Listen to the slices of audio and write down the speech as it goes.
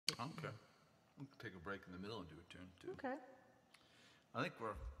Okay. We can take a break in the middle and do a tune too. Okay. I think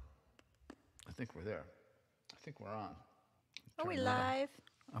we're there. I think we're on. Are we live?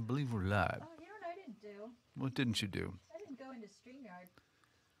 I believe we're live. Oh, you know what I didn't do? What didn't you do? I didn't go into StreamYard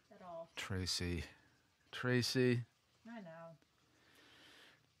at all. Tracy. I know.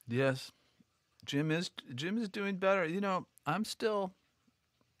 Yes. Jim is doing better. You know, I'm still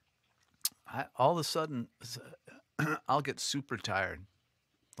all of a sudden I'll get super tired,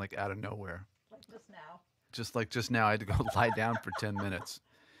 like out of nowhere. Like just now. Just now I had to go lie down for 10 minutes.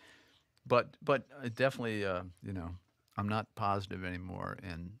 But I definitely you know, I'm not positive anymore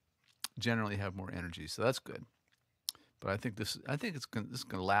and generally have more energy. So that's good. But I think this is going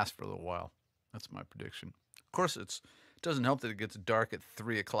to last for a little while. That's my prediction. Of course, it doesn't help that it gets dark at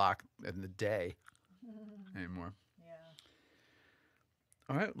 3:00 in the day anymore. Yeah.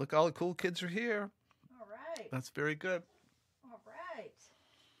 All right, look, all the cool kids are here. All right. That's very good. All right.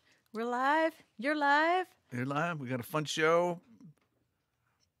 We're live. You're live. You're live. We got a fun show.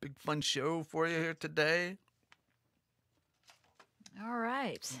 Big fun show for you here today. All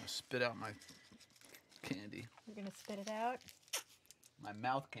right. I'm going to spit out my candy. We're going to spit it out. My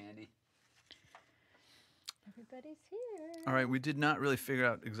mouth candy. Everybody's here. All right, we did not really figure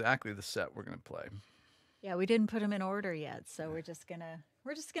out exactly the set we're going to play. Yeah, we didn't put them in order yet, so we're just gonna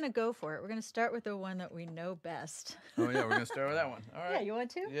go for it. We're gonna start with the one that we know best. Oh yeah, we're going to start with that one. All right. Yeah, you want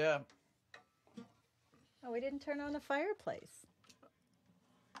to? Yeah. Oh, we didn't turn on the fireplace.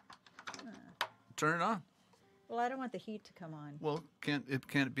 Turn it on. Well, I don't want the heat to come on. Well, can't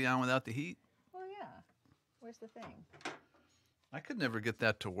it be on without the heat? Well, yeah. Where's the thing? I could never get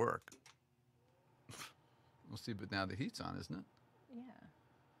that to work. We'll see, but now the heat's on, isn't it? Yeah.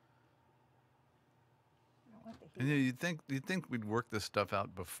 I don't want the heat. And you'd think we'd work this stuff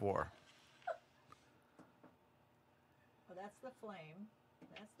out before. Well, that's the flame.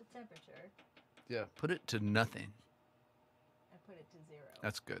 That's the temperature. Yeah, put it to nothing. I put it to 0.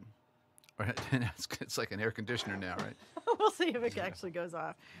 That's good. All right, it's like an air conditioner now, right? We'll see if it actually goes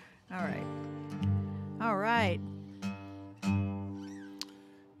off. All right. All right.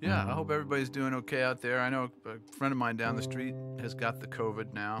 Yeah, I hope everybody's doing okay out there. I know a friend of mine down the street has got the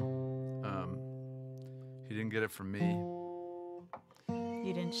COVID now. He didn't get it from me.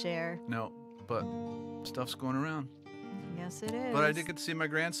 You didn't share? No, but stuff's going around. Yes, it is. But I did get to see my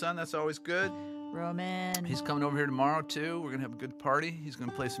grandson. That's always good. Roman. He's coming over here tomorrow, too. We're going to have a good party. He's going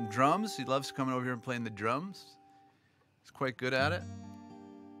to play some drums. He loves coming over here and playing the drums. He's quite good at it.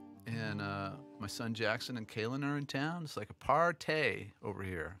 And my son Jackson and Kaylin are in town. It's like a party over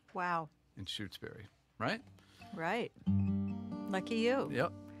here. Wow. In Shutesbury, right? Right. Lucky you.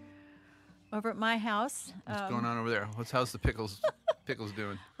 Yep. Over at my house. What's going on over there? How's the pickles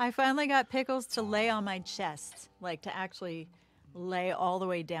doing? I finally got Pickles to lay on my chest, like to actually lay all the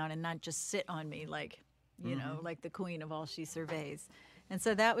way down and not just sit on me like, you know, like the queen of all she surveys. And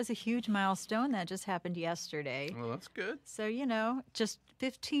so that was a huge milestone. That just happened yesterday. Well, that's good. So, you know, just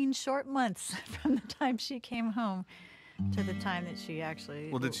 15 short months from the time she came home to the time that she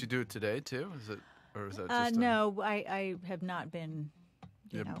actually... Well, did she do it today, too? Or is that just... No, I have not been,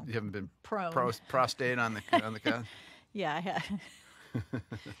 you know... You haven't been prone. Prostate on the couch? Yeah,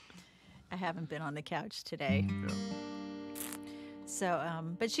 I haven't been on the couch today. Yeah. So,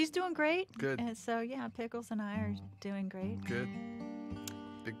 but she's doing great. Good. And so, yeah, Pickles and I are doing great. Good.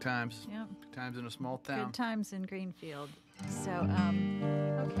 Big times. Yep. Big times in a small town. Good times in Greenfield. So,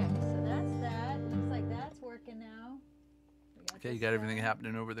 okay, so that's that. Looks like that's working now. Okay, you got everything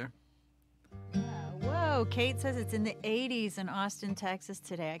happening over there? Yeah. Whoa, Kate says it's in the 80s in Austin, Texas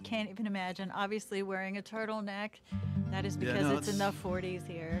today. I can't even imagine. Obviously wearing a turtleneck. That is because it's in the 40s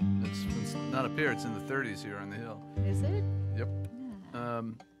here. It's not up here. It's in the 30s here on the hill. Is it? Yep. Yeah.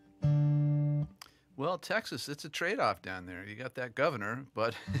 Well, Texas, it's a trade-off down there. You got that governor,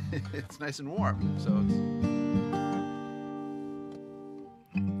 but it's nice and warm. So it's...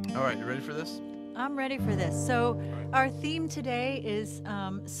 All right, you ready for this? I'm ready for this. So our theme today is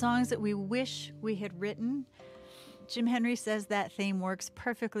songs that we wish we had written. Jim Henry says that theme works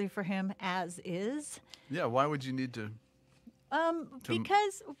perfectly for him as is. Yeah, why would you need to...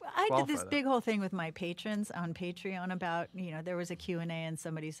 Because I did this that. big whole thing with my patrons on Patreon about, you know, there was a Q&A and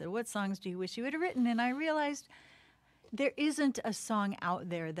somebody said, what songs do you wish you had written? And I realized there isn't a song out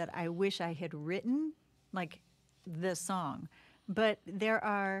there that I wish I had written, like the song. But there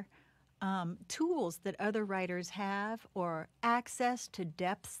are tools that other writers have or access to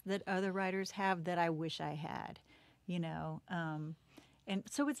depths that other writers have that I wish I had, you know. And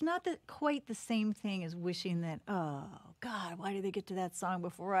so it's not quite the same thing as wishing that, oh, God, why did they get to that song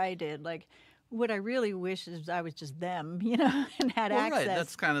before I did? Like, what I really wish is I was just them, you know, and had Well, access. right.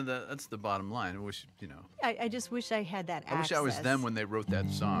 That's kind of that's the bottom line. I wish, you know. I just wish I had that I access. wish I was them when they wrote that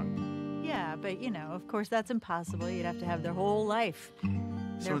song. Yeah, but you know, of course, that's impossible. You'd have to have their whole life.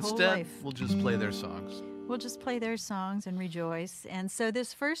 So instead, we'll just play their songs. We'll just play their songs and rejoice. And so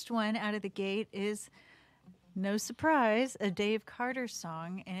this first one out of the gate is, no surprise, a Dave Carter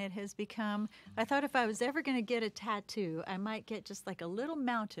song, and it has become, I thought if I was ever going to get a tattoo, I might get just like a little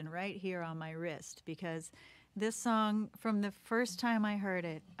mountain right here on my wrist, because this song, from the first time I heard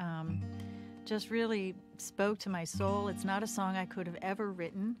it, just really spoke to my soul. It's not a song I could have ever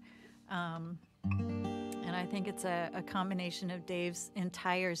written, and I think it's a combination of Dave's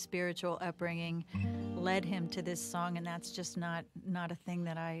entire spiritual upbringing led him to this song, and that's just not a thing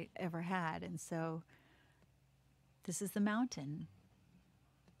that I ever had. And so this is The Mountain.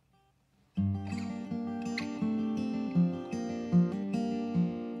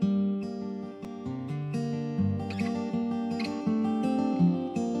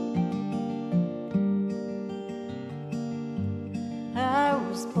 I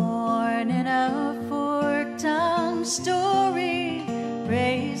was born in a fork-tongued story,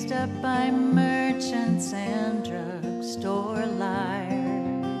 raised up by merchants and drugstore liars.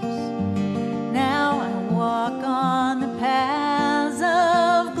 Now I walk on the paths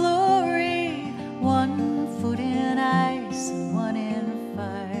of glory, one foot in ice and one in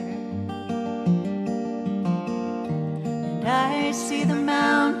fire. And I see the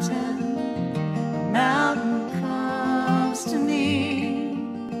mountain comes to me.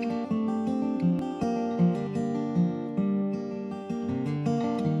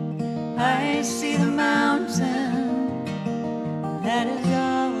 I see the mountain, that is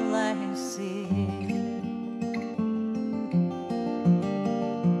all I see.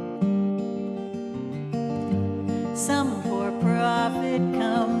 Some poor prophet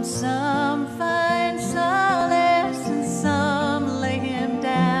comes, some find solace, and some lay him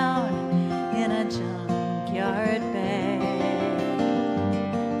down in a junkyard bed.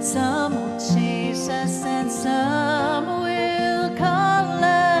 Some will chase us and some will call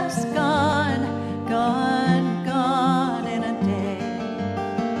us gone, gone, gone in a day.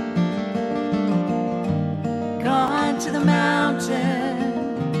 Gone to the mountain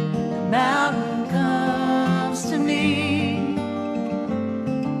comes to me.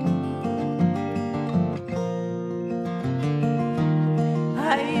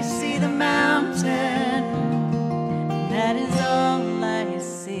 I see the mountain, that is all I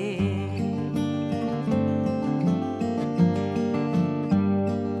see.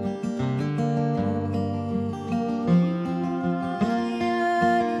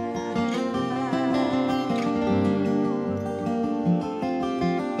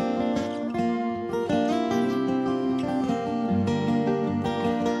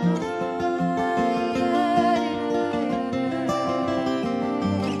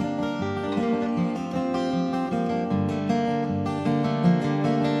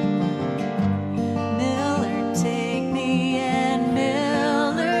 Miller, take me, and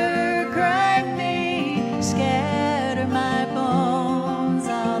Miller, grind me, scatter my bones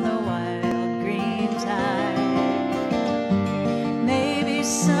on the wild green tide. Maybe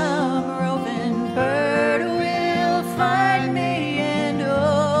some roving bird will find me, and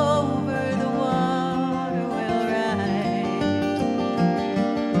over the water will ride.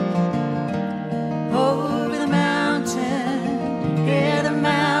 Over the mountain, here the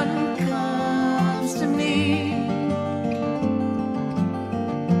mountain comes to me.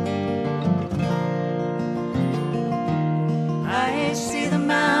 I see the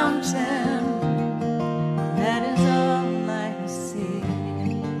mountain, that is all I see.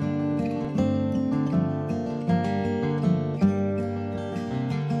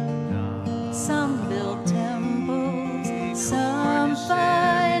 Some build temples, some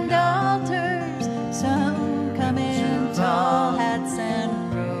find altars, some come in tall hats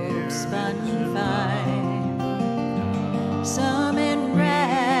and robes spun fine. Some in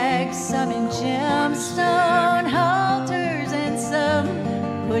rags, some in gemstone halters, and some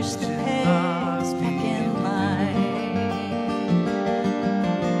push the pegs back in line.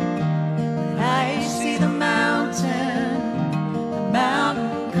 I see the mountain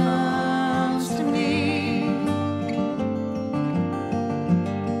comes to me.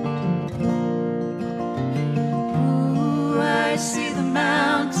 Ooh, I see the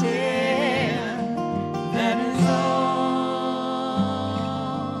mountain, that is all.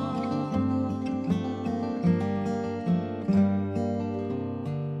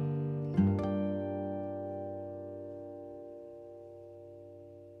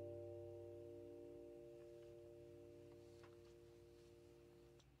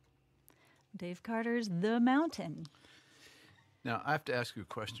 Dave Carter's The Mountain. Now, I have to ask you a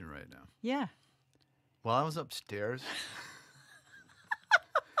question right now. Yeah. While I was upstairs,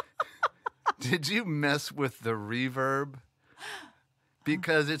 did you mess with the reverb?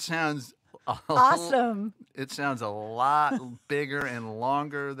 Because it sounds Awesome. It sounds a lot bigger and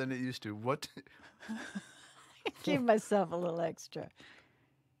longer than it used to. What? Give myself a little extra.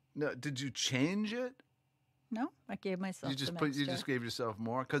 No, did you change it? No, I gave myself You just some You extra. just gave yourself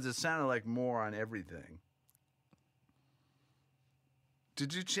more because it sounded like more on everything.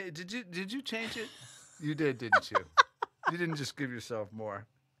 Did you change it? You did, didn't you? You didn't just give yourself more.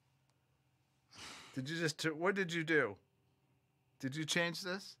 Did you just? What did you do? Did you change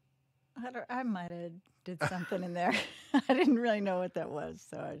this? I might have did something in there. I didn't really know what that was,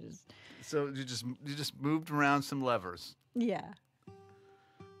 so I just. So you just moved around some levers. Yeah.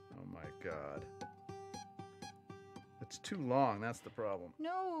 Oh my God. It's too long. That's the problem.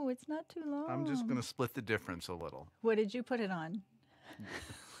 No, it's not too long. I'm just going to split the difference a little. What did you put it on?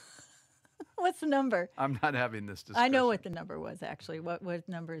 What's the number? I'm not having this discussion. I know what the number was, actually. What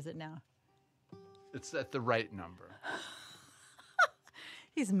number is it now? It's at the right number.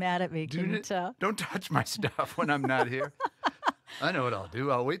 He's mad at me. Can you tell? Don't touch my stuff when I'm not here. I know what I'll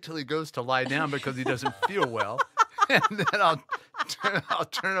do. I'll wait till he goes to lie down because he doesn't feel well. And then I'll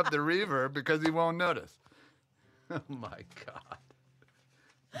turn up the reverb because he won't notice. Oh, my God.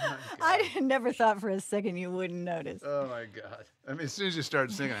 I never thought for a second you wouldn't notice. Oh, my God. I mean, as soon as you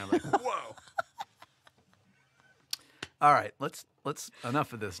start singing, I'm like, whoa. All right, let's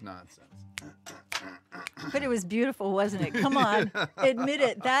enough of this nonsense. But it was beautiful, wasn't it? Come on, admit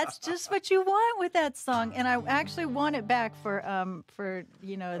it. That's just what you want with that song. And I actually want it back for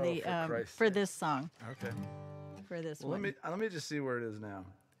you know for this song. Okay. For this Well, one. let me just see where it is now.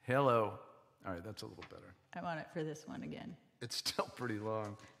 Hello. All right, that's a little better. I want it for this one again. It's still pretty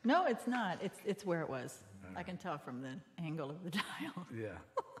long. No, it's not. It's where it was. I can tell from the angle of the dial. Yeah.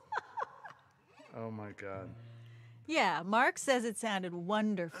 Oh my God. Yeah, Mark says it sounded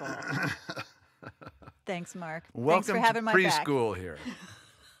wonderful. Thanks, Mark. Welcome Thanks for having to my back. preschool here.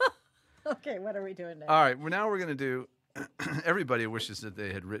 Okay, what are we doing now? All right, well, now we're going to do. Everybody wishes that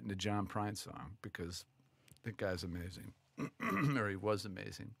they had written a John Prine song because the guy's amazing, or he was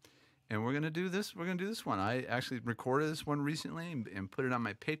amazing. And we're going to do this. We're going to do this one. I actually recorded this one recently and put it on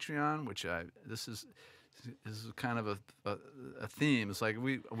my Patreon, which this is kind of a theme. It's like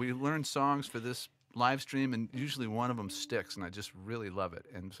we learn songs for this live stream, and usually one of them sticks, and I just really love it.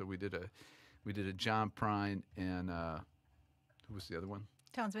 And so we did a John Prine and who was the other one?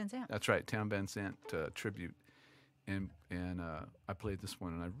 Townes Van Zandt. That's right, Town Van Zandt tribute. And I played this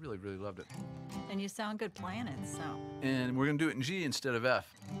one, and I really, really loved it. And you sound good playing it, so. And we're gonna do it in G instead of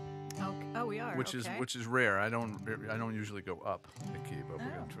F. Oh, we are. Which okay. is rare. I don't usually go up the key, but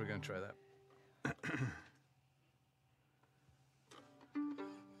we're gonna try that.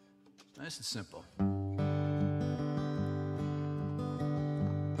 Nice and simple.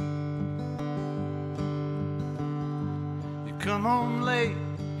 You come home late,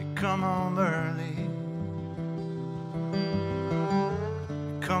 you come home early.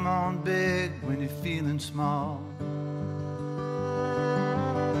 You come on big when you're feeling small.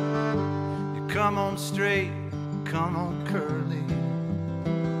 You come home straight, come home curly.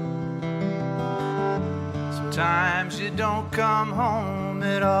 Sometimes you don't come home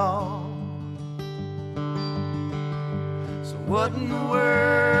at all. So what in the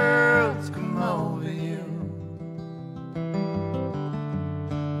world's come over you?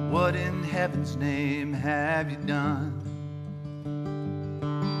 What in heaven's name have you done?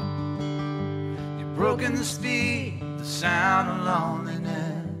 You've broken the speed, the sound of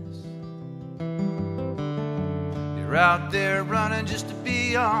loneliness. You're out there running just to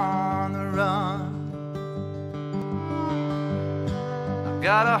be on the run. I've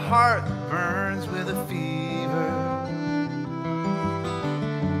got a heart that burns with a fever.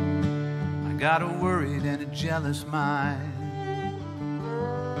 I got a worried and a jealous mind.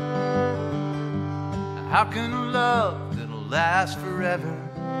 How can a love that'll last forever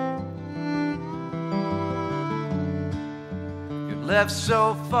get left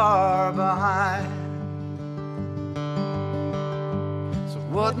so far behind? So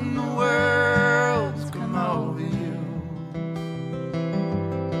what in the world's come over you?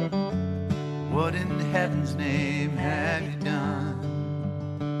 What in heaven's name have you done?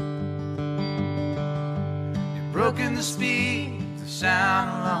 You've broken the speed, the sound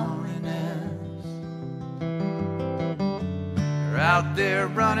of loneliness. You're out there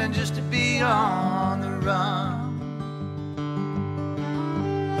running just to be on the run.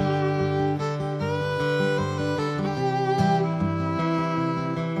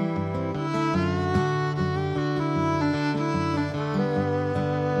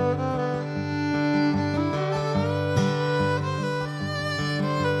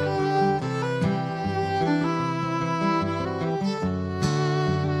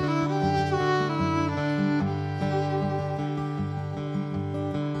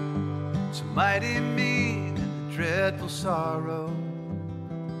 so mighty mean and a dreadful sorrow.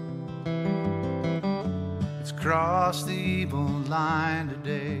 It's crossed the evil line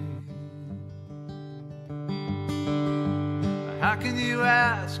today. How can you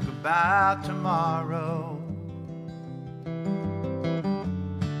ask about tomorrow?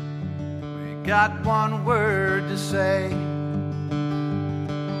 We got one word to say.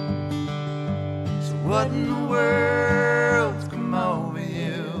 So what in the world's come over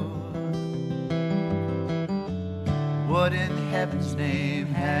you? What in heaven's name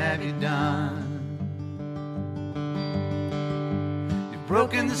have you done? You've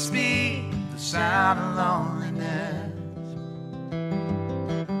broken the speed, the sound of loneliness.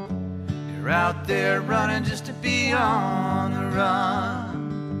 You're out there running just to be on the run.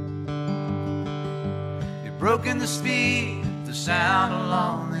 You've broken the speed, the sound of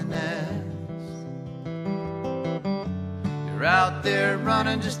loneliness. You're out there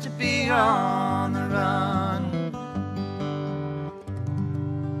running just to be on the run.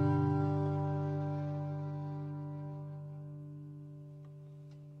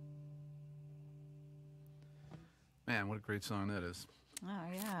 Man, what a great song that is. Oh,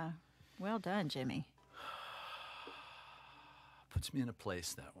 yeah. Well done, Jimmy. Puts me in a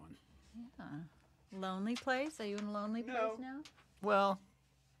place, that one. Yeah. Lonely place? Are you in a lonely place now? Well,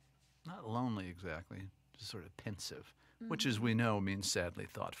 not lonely exactly, just sort of pensive, which, as we know, means sadly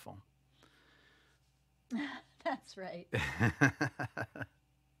thoughtful. That's right. I'm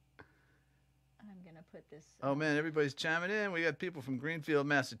going to put this... Oh, man, everybody's chiming in. We got people from Greenfield,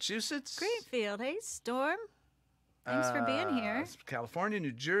 Massachusetts. Greenfield. Hey, Storm. Thanks for being here. California,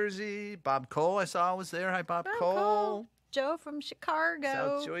 New Jersey. Bob Cole, I saw, was there. Hi, Bob Cole. Joe from Chicago.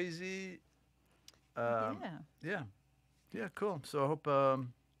 South Jersey. Yeah. Yeah, cool. So I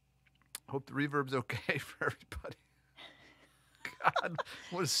hope the reverb's okay for everybody. God,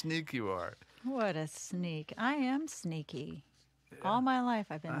 what a sneak you are. What a sneak. I am sneaky. Yeah. All my life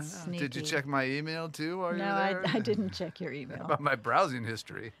I've been sneaky. Did you check my email too while you were there? I didn't check your email. About my browsing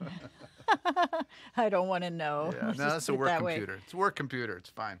history. I don't want to know. Yeah, no, that's a work computer. It's a work computer. It's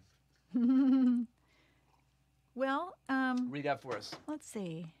fine. Well, what do you got for us? Let's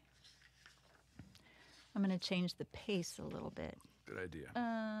see. I'm going to change the pace a little bit. Good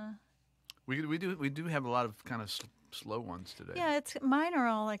idea. We do have a lot of kind of slow ones today. Yeah, mine are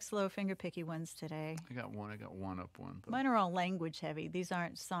all like slow finger picky ones today. I got one up one. But... Mine are all language heavy. These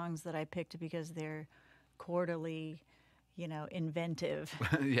aren't songs that I picked because they're quarterly, inventive.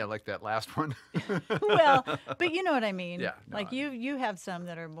 Yeah, like that last one. Well, but you know what I mean. Yeah. No, like you have some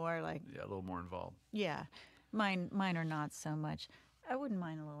that are more like. Yeah, a little more involved. Yeah, mine are not so much. I wouldn't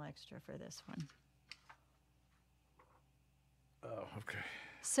mind a little extra for this one. Oh, okay.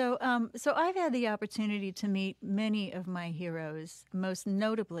 So I've had the opportunity to meet many of my heroes, most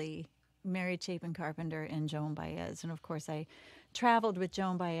notably Mary Chapin Carpenter and Joan Baez. And of course, I traveled with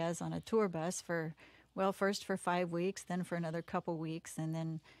Joan Baez on a tour bus first for 5 weeks, then for another couple weeks, and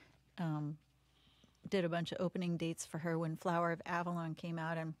then did a bunch of opening dates for her when Flower of Avalon came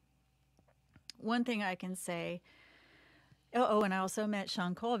out. And one thing I can say, and I also met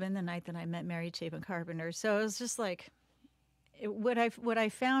Sean Colvin the night that I met Mary Chapin Carpenter. So it was just like, what I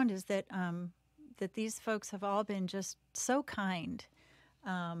found is that that these folks have all been just so kind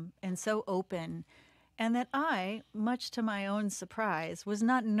and so open, and that I, much to my own surprise, was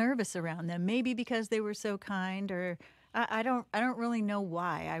not nervous around them. Maybe because they were so kind, or I don't really know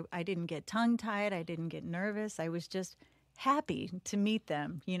why. I didn't get tongue-tied. I didn't get nervous. I was just happy to meet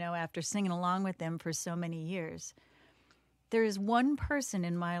them, after singing along with them for so many years. There is one person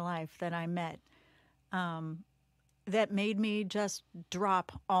in my life that I met that made me just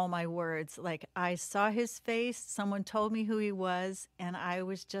drop all my words. Like, I saw his face, someone told me who he was, and I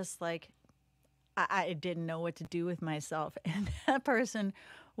was just like, I didn't know what to do with myself. And that person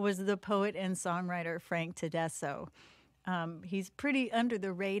was the poet and songwriter Frank Tedesco. He's pretty under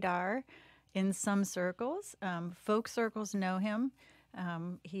the radar in some circles. Folk circles know him.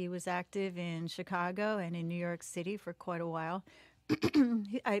 He was active in Chicago and in New York City for quite a while.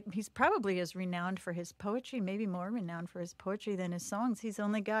 He's probably as renowned for his poetry, maybe more renowned for his poetry than his songs. He's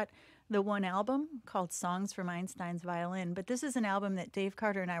only got the one album called Songs from Einstein's Violin. But this is an album that Dave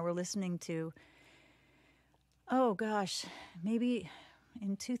Carter and I were listening to, maybe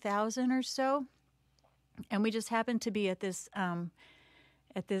in 2000 or so. And we just happened to be at this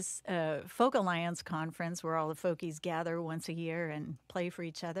Folk Alliance conference where all the folkies gather once a year and play for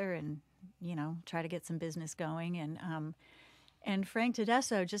each other and, try to get some business going. And Frank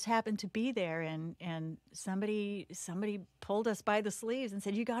Tedesco just happened to be there, and somebody pulled us by the sleeves and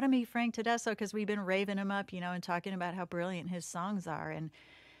said, "You got to meet Frank Tedesco," because we've been raving him up, and talking about how brilliant his songs are. And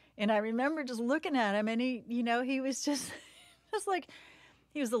And I remember just looking at him, and he was just, just like,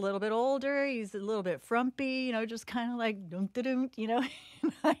 he was a little bit older. He's a little bit frumpy, just kind of like dunk da dunk, And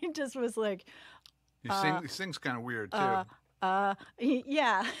I just was like, He sings kind of weird too.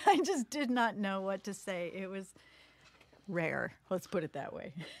 yeah. I just did not know what to say. It was rare. Let's put it that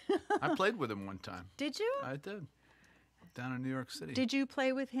way. I played with him one time. Did you? I did. Down in New York City. Did you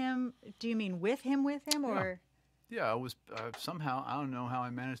play with him? Do you mean with him, or? Yeah, I was somehow, I don't know how I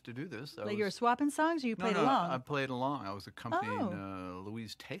managed to do this. Like you were swapping songs, or you played no, along? I played along. I was accompanying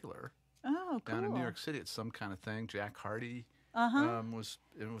Louise Taylor Oh, cool. down in New York City at some kind of thing. Jack Hardy was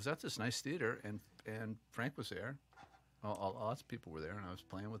at this nice theater, and Frank was there. Lots of people were there, and I was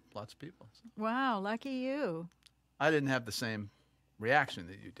playing with lots of people. So. Wow, lucky you. I didn't have the same reaction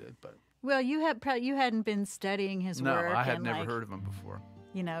that you did, but well, you hadn't been studying his work. No, I had and never heard of him before.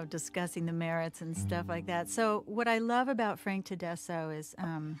 Discussing the merits and stuff like that. So what I love about Frank Tedesco is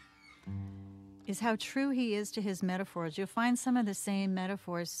how true he is to his metaphors. You'll find some of the same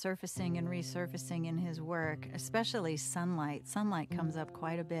metaphors surfacing and resurfacing in his work, especially sunlight. Sunlight comes up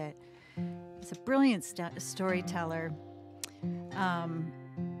quite a bit. He's a brilliant storyteller,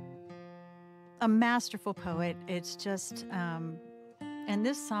 a masterful poet. It's just, and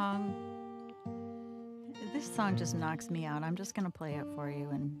this song just knocks me out. I'm just going to play it for you,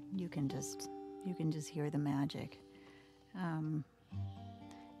 and you can just hear the magic.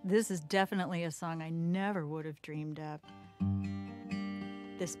 This is definitely a song I never would have dreamed up.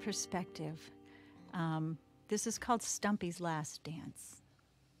 This perspective. This is called Stumpy's Last Dance.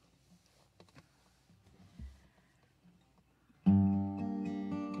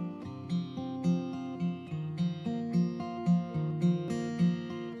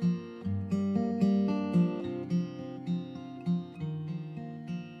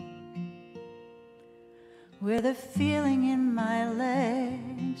 Where the feeling in my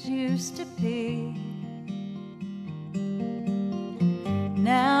legs used to be,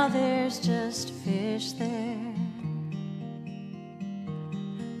 now there's just fish there,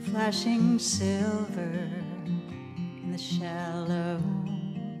 flashing silver in the shallows.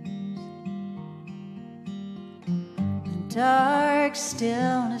 The dark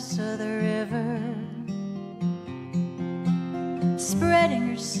stillness of the river, spreading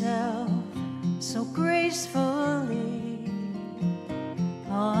herself so gracefully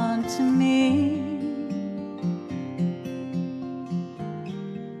onto me.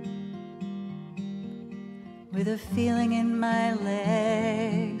 Where the feeling in my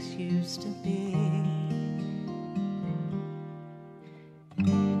legs used to be.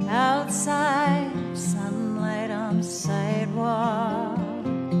 Outside, sunlight on the sidewalk,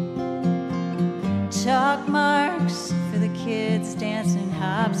 chalk marks for the kids dancing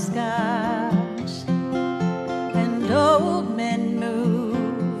hopscotch. Old men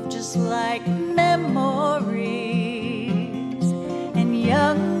move just like memories, and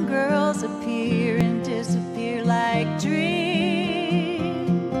young girls appear and disappear like dreams.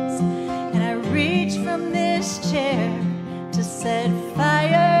 And I reach from this chair to set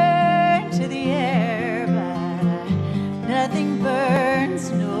fire to the air, but nothing burns,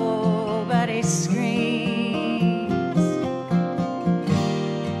 nobody screams.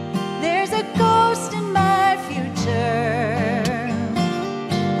 There's a ghost in my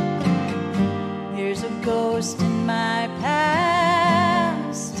there's a ghost in my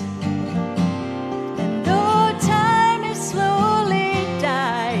past, and though time is slowly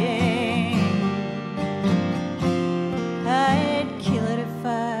dying, I'd kill it if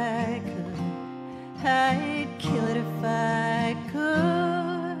I could. I'd kill it if I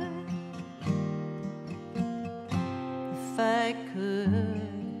could. If I could.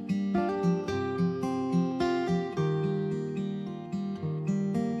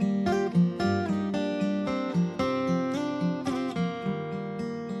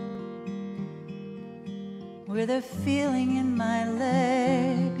 Where the feeling in my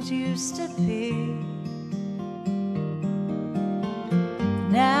legs used to be,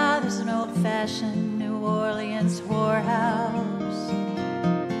 now there's an old-fashioned New Orleans whorehouse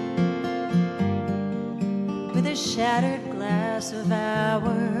with a shattered glass of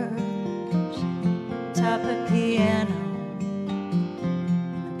hours, top a piano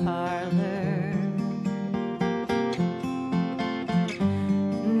in the parlor,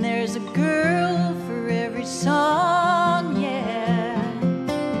 and there's a girl for every song, yeah,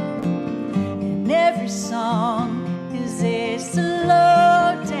 and every song is a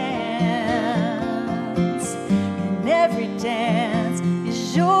slow dance, and every dance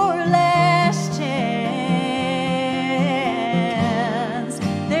is your last chance.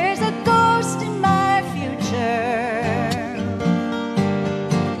 There's a ghost in my future,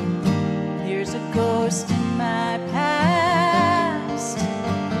 ghost in my past.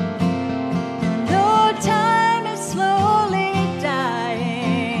 Though time is slowly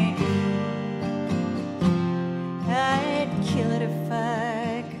dying, I'd kill it if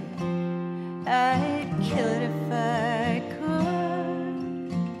I could. I'd kill it if I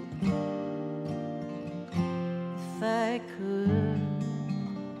could. If I could.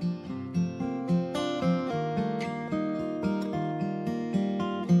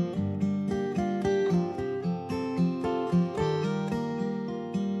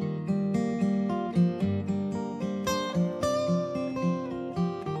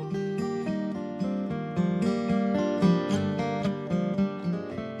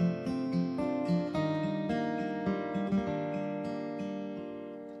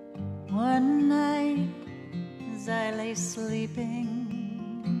 One night, as I lay sleeping,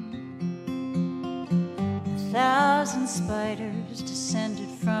 1,000 spiders descended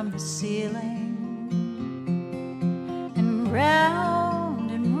from the ceiling, and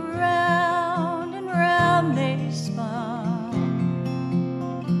round and round and round they spun,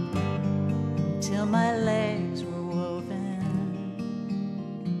 until my legs were woven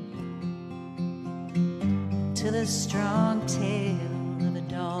to the strong tail of a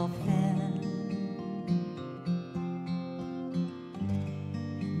dolphin.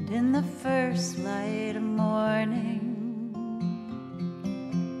 In the first light of morning,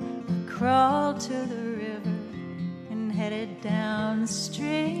 I crawled to the river and headed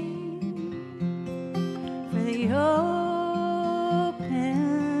downstream for the open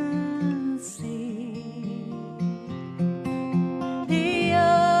sea. The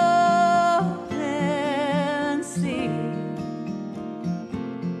open sea,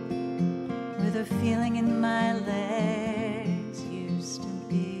 where the feeling in my legs used to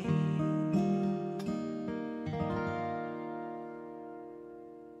be.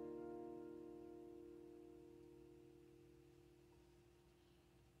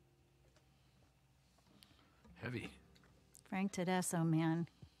 Heavy. Frank Tedesco, man.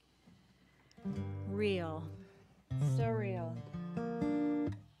 Real. So real.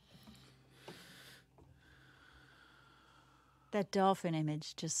 That dolphin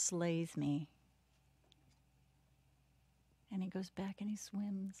image just slays me. And he goes back and he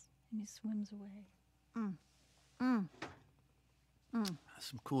swims away.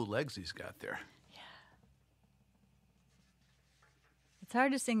 Some cool legs he's got there. It's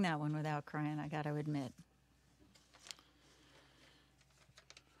hard to sing that one without crying, I gotta admit.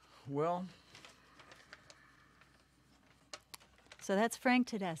 Well, So that's Frank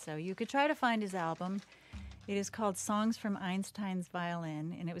Tedesco. You could try to find his album. It is called Songs from Einstein's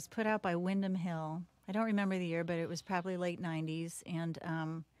Violin, and it was put out by Windham Hill. I don't remember the year, but it was probably late 90s, and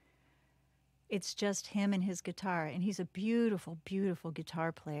it's just him and his guitar, and he's a beautiful, beautiful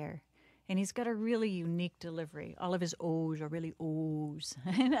guitar player, and he's got a really unique delivery. All of his O's are really O's,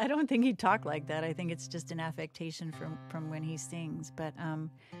 and I don't think he talked like that. I think it's just an affectation from when he sings, but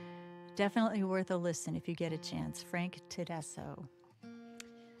definitely worth a listen if you get a chance. Frank Tedesco.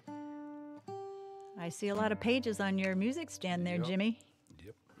 I see a lot of pages on your music stand there, Yep. Jimmy.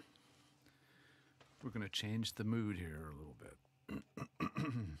 Yep. We're going to change the mood here a little bit.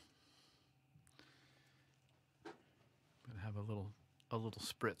 Going to have a little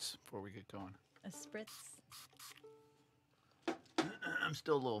spritz before we get going. A spritz. I'm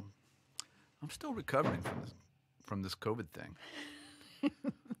still recovering from this COVID thing.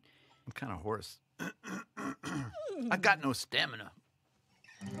 I'm kind of hoarse. I got no stamina.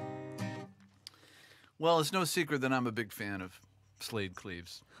 Well, it's no secret that I'm a big fan of Slade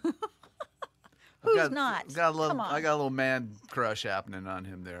Cleaves. Who's not? I got a Come on. little man crush happening on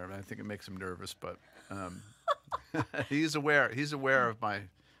him there. I think it makes him nervous, but he's aware of my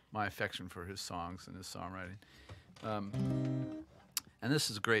affection for his songs and his songwriting. And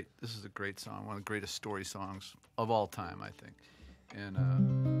this is great. This is a great song, one of the greatest story songs of all time, I think. And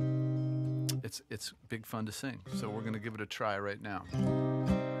it's big fun to sing. So we're going to give it a try right now.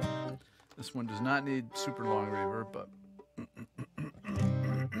 This one does not need super long reverb, but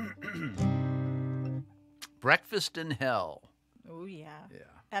Breakfast in Hell. Oh, yeah. Yeah.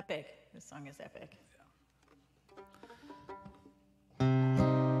 Epic. This song is epic.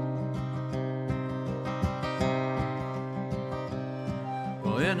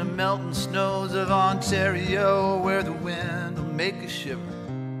 Well, in the melting snows of Ontario, where the wind will make you shiver,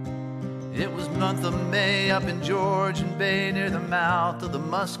 it was month of May up in Georgian Bay near the mouth of the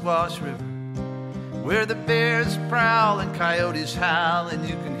Musquash River, where the bears prowl and coyotes howl and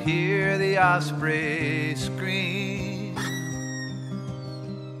you can hear the osprey scream.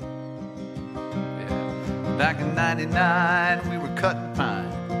 Yeah. Back in '99 we were cutting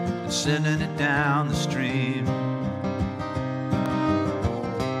pine and sending it down the stream.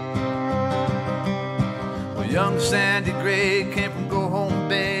 Well, young Sandy Gray came from Go Home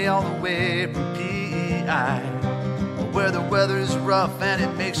Bay all the way from PEI, where the weather's rough and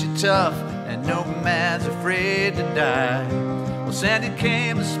it makes you tough, and no man's afraid to die. Well, Sandy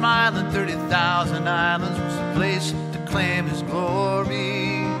came a smiling, 30,000 Islands was the place to claim his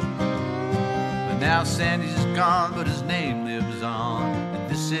glory. But now Sandy's gone, but his name lives on, and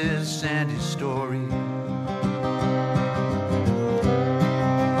this is Sandy's story.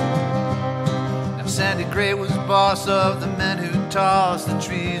 Now Sandy Gray was boss of the men who tossed the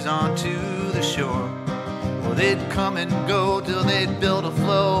trees onto the shore. Well, they'd come and go till they'd build a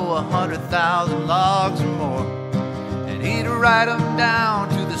flow, 100,000 logs or more. And he'd ride them down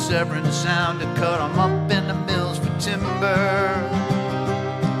to the Severn Sound to cut them up in the mills for timber.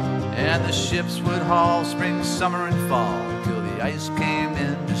 And the ships would haul spring, summer, and fall till the ice came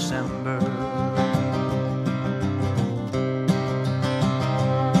in December.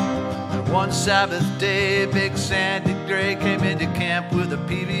 And one Sabbath day, big Sandy Gray came into camp with a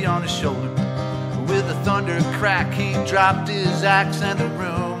peavey on his shoulder. With a thunder crack, he dropped his axe and the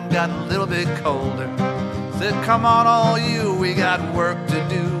room got a little bit colder. Said, come on all you, we got work to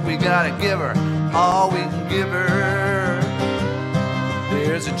do. We gotta give her all we can give her.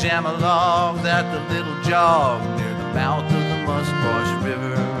 There's a jam of logs at the little jog near the mouth of the Musquash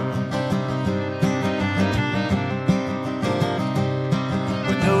River.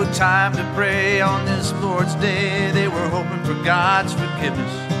 With no time to pray on this Lord's Day, they were hoping for God's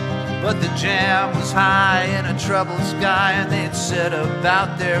forgiveness. But the jam was high in a troubled sky, and they'd set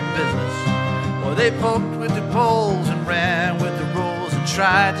about their business. Well, they poked with the poles and ran with the rolls and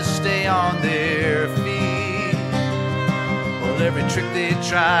tried to stay on their feet. Well, every trick they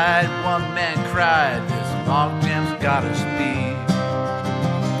tried, one man cried, this log jam's got us beat.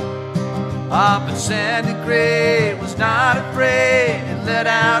 Ah, but Sandy Gray was not afraid. He let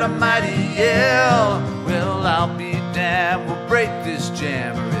out a mighty yell. Well, I'll be damned, we'll break this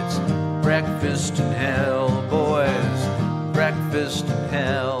jam, or it's breakfast in hell, boys, breakfast in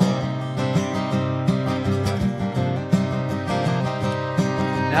hell.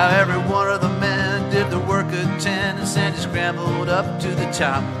 Now every one of the men did the work of 10, and Sandy scrambled up to the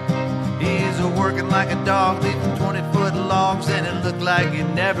top. He's a-working like a dog, leaving 20-foot logs, and it looked like he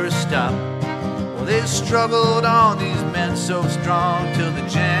never stopped. Well, they struggled on, these men so strong, till the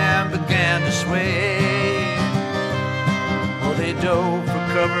jam began to sway. Well, they dove for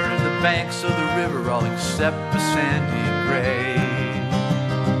cover in the banks of the river, all except for Sandy Gray.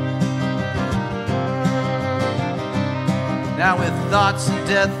 Now with thoughts of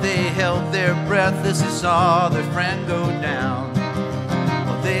death they held their breath as they saw their friend go down.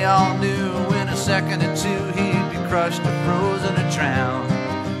 Well, they all knew in a second or two he'd be crushed or frozen or drowned.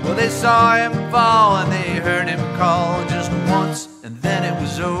 Well, they saw him fall and they heard him call just once, and then it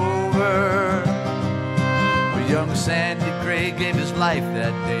was over. Well, young Sandy Gray gave his life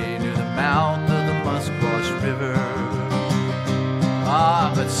that day near the mouth of the Musquash River.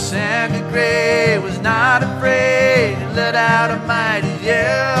 Ah, but Sandy Gray was not afraid. He let out a mighty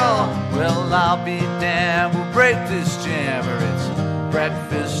yell. Well, I'll be damned, we'll break this jam, or it's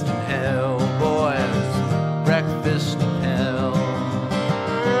breakfast in hell, boys, breakfast in hell.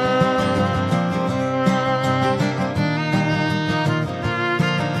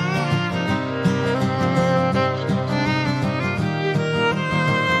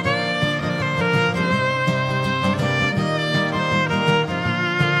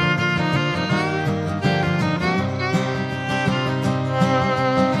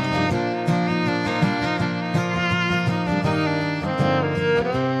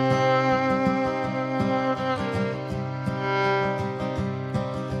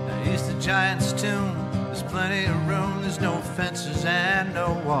 Giant's tomb, there's plenty of room, there's no fences and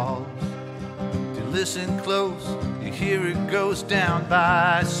no walls. If you listen close, you hear it goes down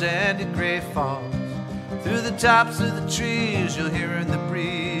by Sandy Gray Falls. Through the tops of the trees, you'll hear in the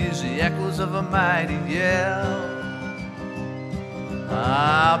breeze the echoes of a mighty yell.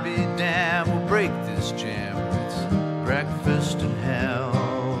 I'll be damned, we'll break this jam, it's breakfast in hell.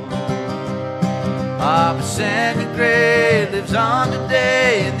 Ah, but Sandy Gray lives on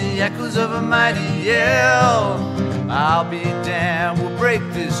today in the echoes of a mighty yell. I'll be damned, we'll break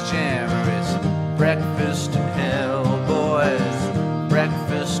this jam, or it's breakfast in hell, boys,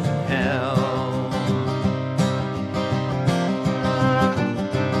 breakfast in hell.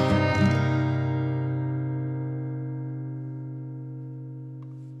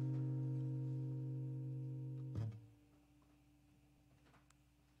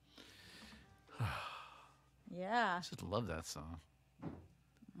 Yeah. I just love that song.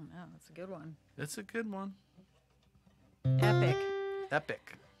 Oh, that's a good one. It's a good one. Epic.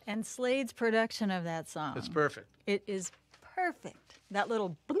 Epic. And Slade's production of that song. It's perfect. It is perfect. That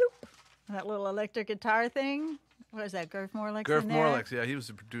little bloop, that little electric guitar thing. What is that, Garth Morlick's Garth in there? Morlick, yeah, he was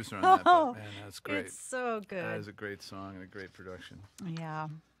the producer on that. But, man, that's great. It's so good. That is a great song and a great production. Yeah.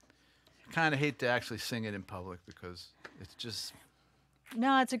 Kind of hate to actually sing it in public because it's just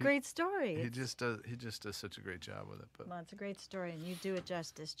No, it's a great story. he just does such a great job with it. But Well, it's a great story, and you do it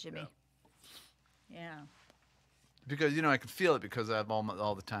justice, Jimmy. Yeah. because I can feel it because I've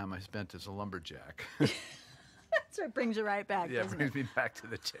all the time I spent as a lumberjack. That's what brings you right back, Yeah, doesn't brings it? me back to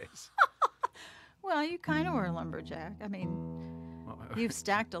the chase. Well, you kind of were a lumberjack. I mean, you've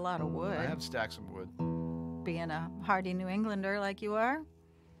stacked a lot of wood, I have stacked some wood. being a hardy New Englander like you are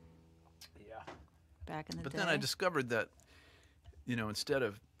Yeah. back in the But day. then I discovered that, instead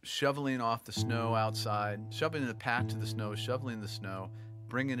of shoveling off the snow outside, shoveling the path to the snow, shoveling the snow,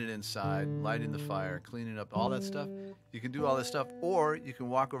 bringing it inside, lighting the fire, cleaning up, all that stuff, you can do all this stuff, or you can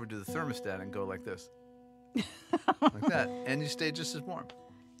walk over to the thermostat and go like this. Like that. And you stay just as warm.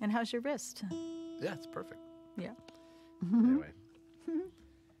 And how's your wrist? Yeah, it's perfect. Yeah. Anyway.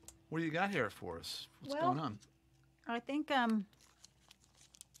 What do you got here for us? What's Well, going on? I think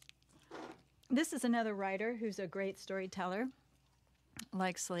this is another writer who's a great storyteller,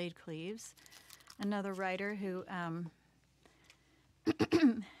 like Slade Cleaves. Another writer who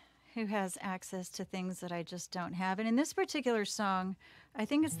who has access to things that I just don't have. And in this particular song, I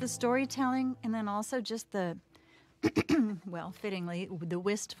think it's the storytelling and then also just the, well, fittingly, the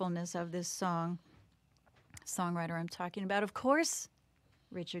wistfulness of this songwriter I'm talking about. Of course,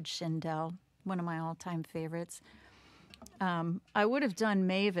 Richard Shindell, one of my all-time favorites. I would have done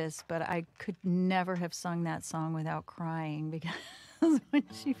Mavis, but I could never have sung that song without crying because when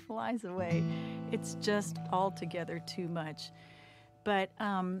she flies away, it's just altogether too much. But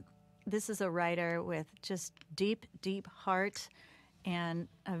this is a writer with just deep, deep heart and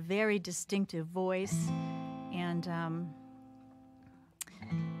a very distinctive voice. And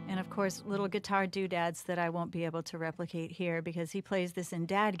of course, little guitar doodads that I won't be able to replicate here because he plays this in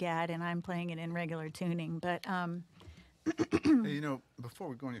Dadgad and I'm playing it in regular tuning. But Hey, before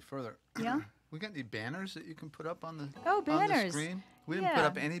we go any further, yeah. we got any banners that you can put up on the Oh, on the banners. screen? We didn't put Yeah.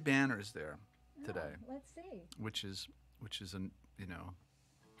 up any banners there today, Let's see. which is an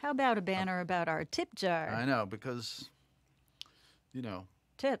How about a banner about our tip jar? I know because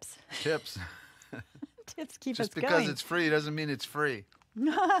Tips. tips Tips keep just us because going. it's free doesn't mean it's free.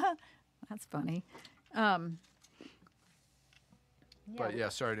 That's funny. But yeah,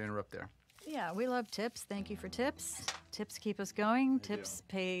 sorry to interrupt there. Yeah, we love tips. Thank you for tips. Tips keep us going. Tips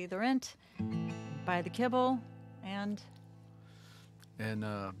pay the rent, buy the kibble, and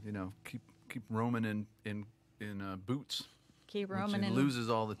keep roaming in boots. keep Which roaming he in. loses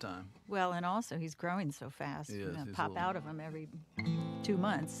all the time. Well, and also he's growing so fast. He is. He's a Pop little- out of him every 2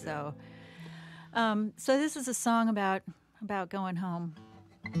 months. So this is a song about going home.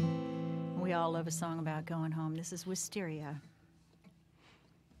 We all love a song about going home. This is Wisteria.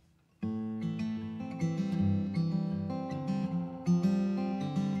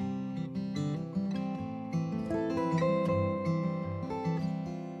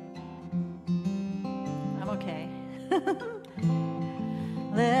 I'm okay.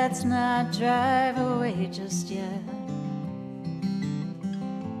 Let's not drive away just yet.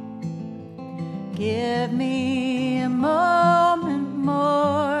 Give me a moment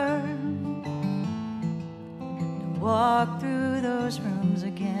more to walk through those rooms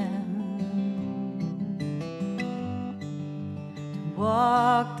again, to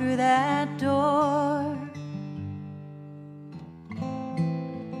walk through that door.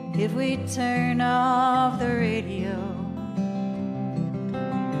 If we turn off the radio,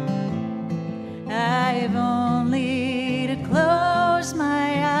 I've only to close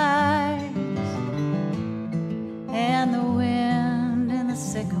my eyes and the wind in the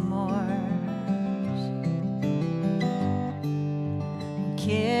sycamores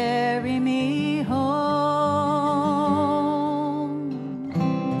carry me home.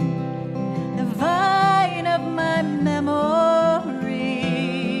 The vine of my memory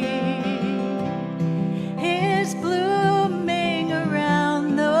is blooming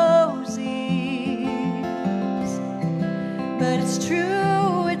around those eaves, but it's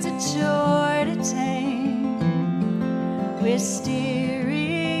true, it's a joy to tame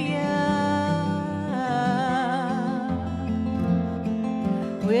wisteria,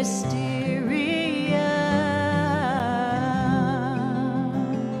 wisteria.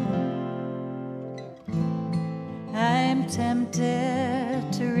 I'm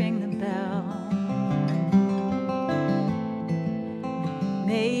tempted to ring the bell.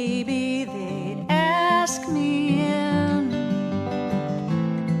 maybe they'd ask me in.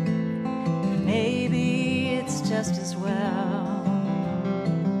 Maybe it's just as well.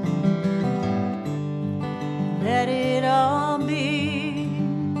 Let it all be.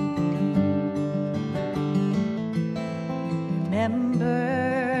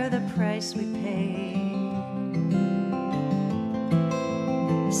 Remember the price we paid.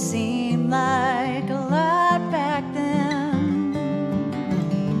 Seemed like a lot back then.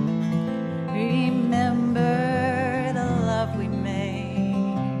 Remember the love we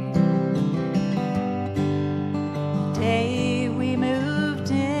made. The day we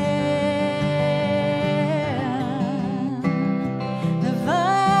moved in. The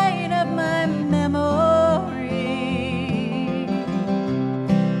vine of my memory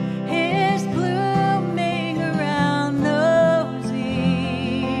is blooming around those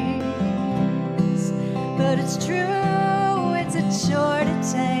eaves. But it's true, it's a chore to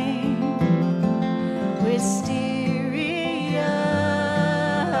tame. Wisteria,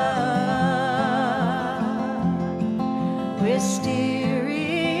 wisteria.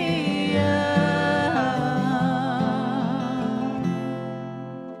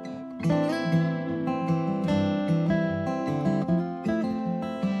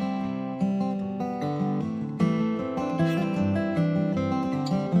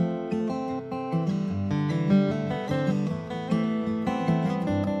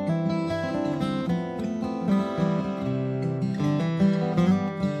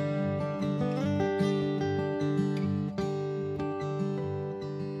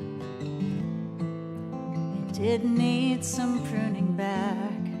 It did need some pruning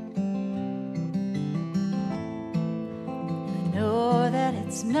back. I know that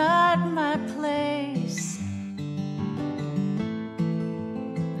it's not my place,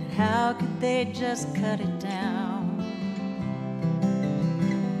 but how could they just cut it down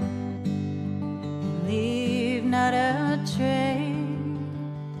and leave not a trace?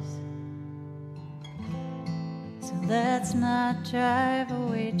 So let's not drive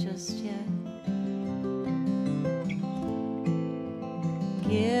away just yet.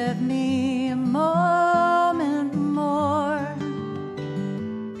 Give me a moment more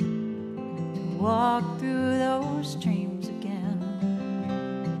to walk through those dreams again,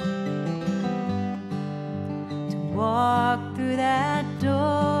 to walk through that door.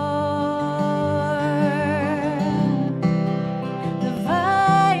 The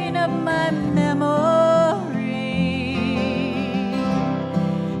vine of my memory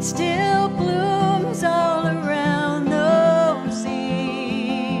still blooms all around those eaves.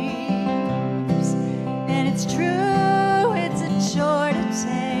 And it's true, it's a chore to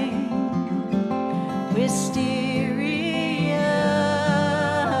tame. Wisteria,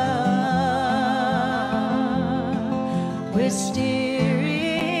 wisteria,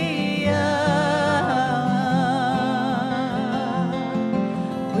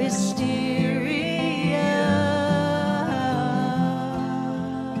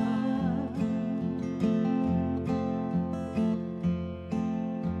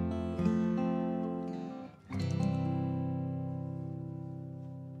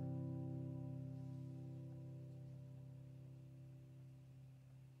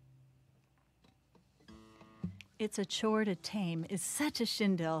 It's a chore to tame is such a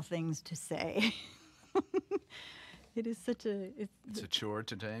Schindel thing to say. It is such a... It's a chore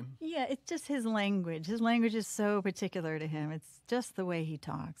to tame? Yeah, it's just his language. His language is so particular to him. It's just the way he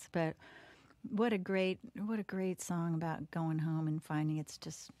talks. But what a great song about going home and finding it's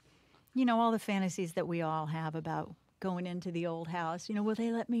just, you know, all the fantasies that we all have about going into the old house. You know, will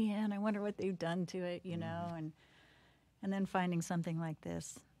they let me in? I wonder what they've done to it, you know, and then finding something like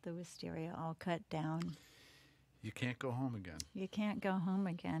this, the wisteria all cut down. You can't go home again. You can't go home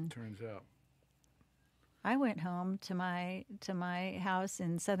again. Turns out. I went home to my house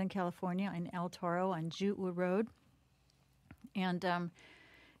in Southern California in El Toro on Jutewood Road, and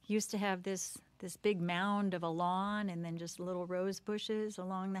used to have this big mound of a lawn, and then just little rose bushes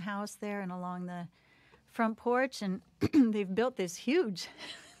along the house there and along the front porch, and they've built this huge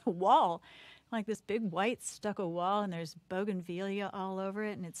wall, like this big white stucco wall, and there's bougainvillea all over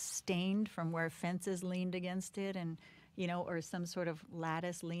it, and it's stained from where fences leaned against it, and you know, or some sort of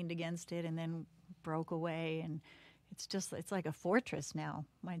lattice leaned against it and then broke away, and it's like a fortress now,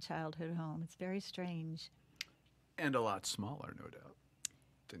 my childhood home. It's very strange. And a lot smaller, no doubt,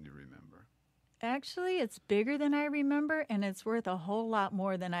 than you remember. Actually, it's bigger than I remember, and it's worth a whole lot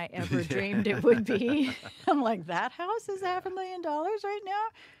more than I ever dreamed it would be. I'm like, that house is $500,000 right now?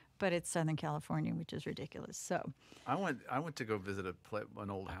 But it's Southern California, which is ridiculous. So I went to go visit an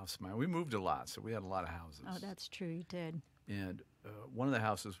old house of mine. We moved a lot, so we had a lot of houses. Oh, that's true. You did. And one of the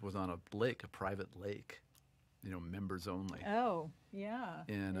houses was on a lake, a private lake, members only. Oh, yeah.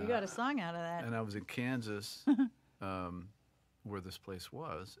 And you got a song out of that. And I was in Kansas, where this place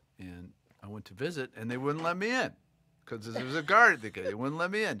was, and I went to visit, and they wouldn't let me in because there was a guard at the gate. They wouldn't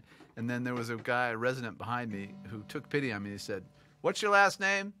let me in. And then there was a guy, a resident behind me, who took pity on me. He said, "What's your last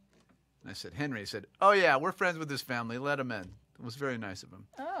name?" And I said, "Henry." He said, "Oh, yeah, we're friends with his family. Let him in." It was very nice of him.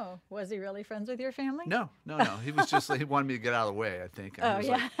 Oh, was he really friends with your family? No. He was just he wanted me to get out of the way, I think. And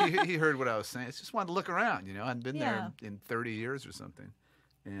he was like, he heard what I was saying. He just wanted to look around, I hadn't been there in 30 years or something.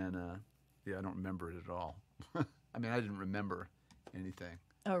 And, I don't remember it at all. I mean, I didn't remember anything.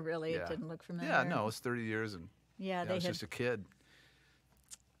 Oh, really? Yeah. It didn't look familiar? Yeah, no, it was 30 years, and I was just a kid.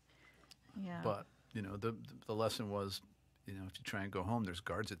 Yeah. But, the lesson was, if you try and go home, there's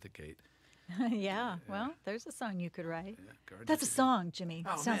guards at the gate. Yeah, well, there's a song you could write. Yeah, That's a song, Jimmy.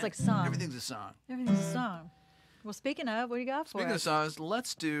 Oh, Sounds man. like a song. Everything's a song. Everything's a song. Well, speaking of, what do you got for Speaking us? of songs,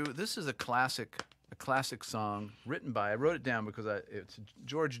 let's do. This is a classic song written by. I wrote it down because it's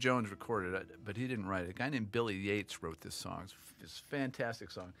George Jones recorded it, but he didn't write it. A guy named Billy Yates wrote this song. It's a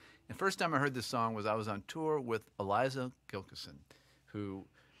fantastic song. And first time I heard this song was I was on tour with Eliza Gilkison, who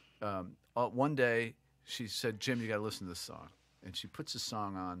one day she said, "Jim, you got to listen to this song," and she puts this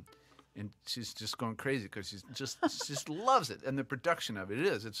song on. And she's just going crazy because she just loves it, and the production of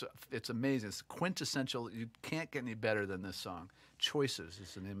it's amazing. It's quintessential. You can't get any better than this song. Choices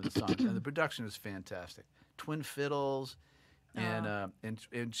is the name of the song, and the production is fantastic. Twin fiddles, and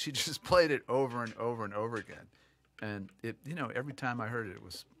she just played it over and over and over again, and it every time I heard it, it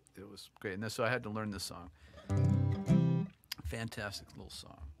was great. And so I had to learn this song. Fantastic little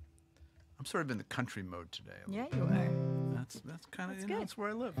song. I'm sort of in the country mode today. Yeah, you are. That's kind of good. that's where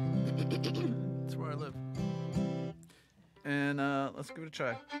I live. That's where I live. And let's give it a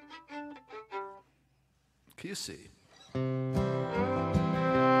try. Can you see? Well,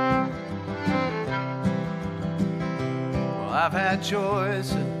 I've had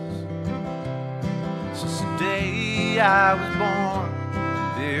choices since the day I was born.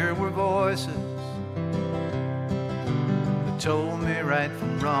 There were voices that told me right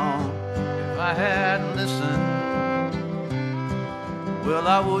from wrong. If I hadn't listened, well,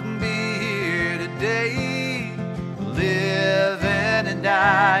 I wouldn't be here today, living and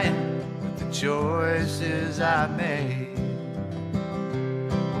dying with the choices I made.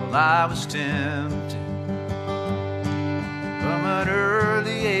 Well, I was tempted. From an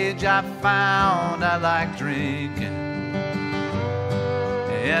early age I found I liked drinking,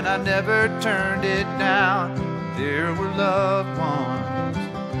 and I never turned it down. There were loved ones,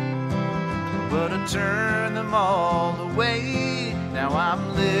 but I turned them all away. Now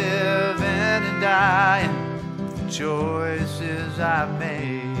I'm living and dying with the choices I've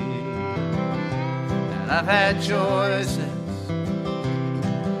made. And I've had choices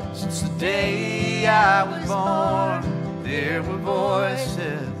since the day I was born. There were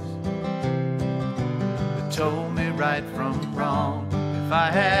voices that told me right from wrong. If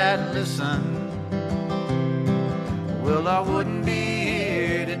I had listened, well, I wouldn't be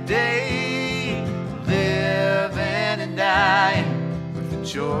here today, living and dying with the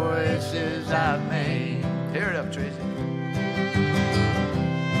choices I've made. Hear it up, Tracy.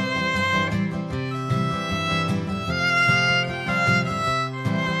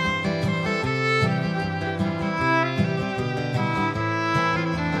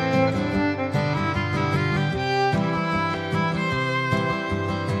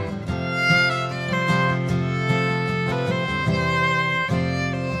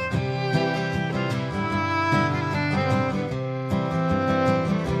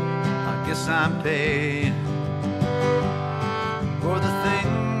 I'm paying for the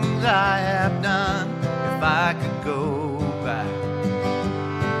things I have done. If I could go back,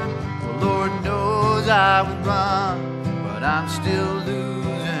 well, Lord knows I would run, but I'm still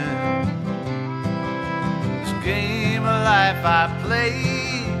losing this game of life I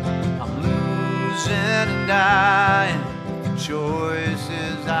play. I'm losing and dying with the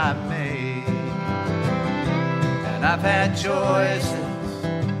choices I've made. And I've had choices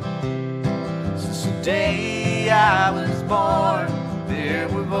the day I was born. There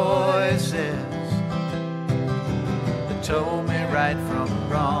were voices that told me right from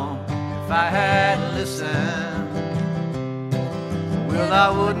wrong. If I had listened, well, I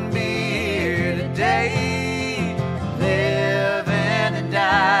wouldn't be here today, living and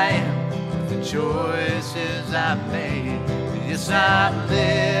dying with the choices I've made. Yes, I'm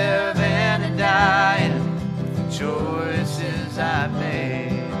living and dying with the choices I've made.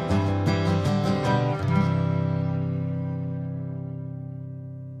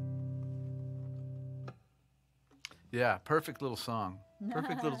 Yeah, perfect little song.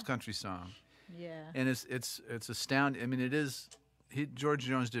 Perfect little country song. Yeah. And it's astounding. I mean, it is. George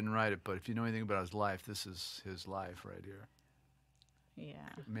Jones didn't write it, but if you know anything about his life, this is his life right here. Yeah.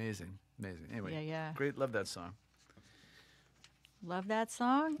 Amazing, amazing. Anyway, Yeah. great. Love that song. Love that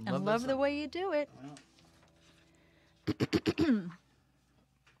song and Love that love the song. way you do it.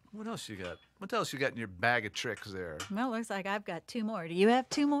 What else you got? What else you got in your bag of tricks there? Well, looks like I've got 2 more. Do you have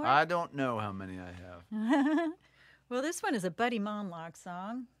 2 more? I don't know how many I have. Well, this one is a Buddy Monlock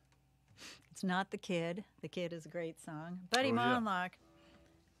song. It's not The Kid. The Kid is a great song. Buddy Oh, yeah. Monlock.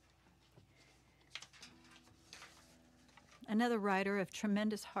 Another writer of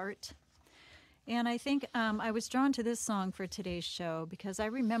tremendous heart. And I think I was drawn to this song for today's show because I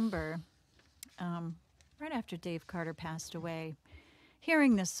remember right after Dave Carter passed away,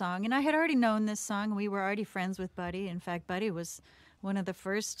 hearing this song. And I had already known this song. We were already friends with Buddy. In fact, Buddy was one of the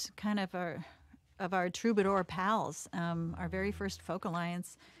first kind of our troubadour pals, our very first folk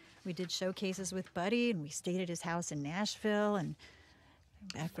alliance. We did showcases with Buddy, and we stayed at his house in Nashville. And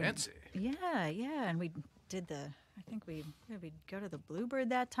Fancy. yeah, and we did I think we'd go to the Bluebird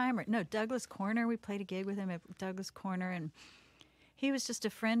that time, or no, Douglas Corner. We played a gig with him at Douglas Corner, and he was just a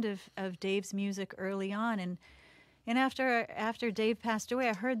friend of Dave's music early on. And after Dave passed away,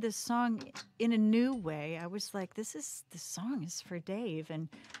 I heard this song in a new way. I was like, this song is for Dave. And,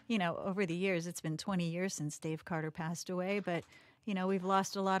 over the years, it's been 20 years since Dave Carter passed away, but, we've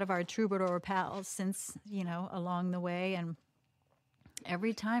lost a lot of our troubadour pals since, along the way. And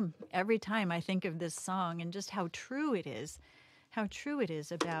every time I think of this song and just how true it is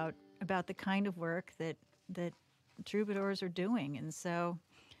about the kind of work that troubadours are doing. And so,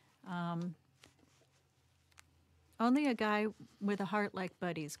 only a guy with a heart like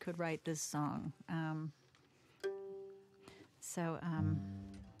Buddy's could write this song.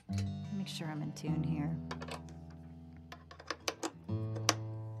 Make sure I'm in tune here.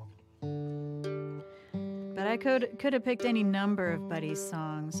 But I could have picked any number of Buddy's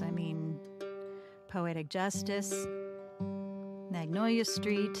songs. I mean, Poetic Justice, Magnolia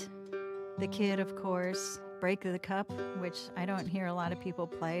Street, The Kid, of course, Break the Cup, which I don't hear a lot of people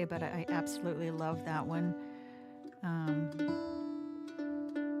play, but I absolutely love that one.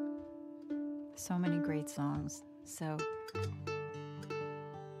 So many great songs. So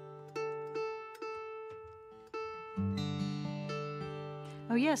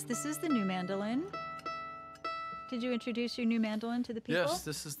oh yes, this is the new mandolin. Did you introduce your new mandolin to the people? Yes,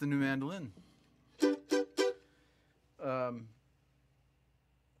 this is the new mandolin.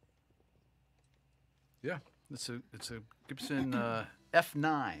 Yeah, it's a Gibson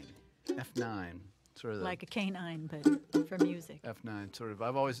F9. F9, sort of Like a canine, but for music. F9, sort of.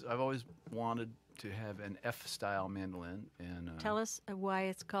 I've always wanted to have an F style mandolin, and Tell us why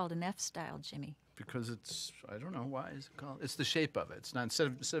it's called an F style, Jimmy. because it's, I don't know why is it called. It's the shape of it. It's not, instead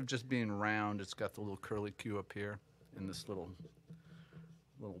of just being round, it's got the little curly Q up here and this little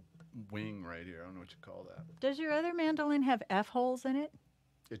wing right here. I don't know what you call that. Does your other mandolin have F holes in it?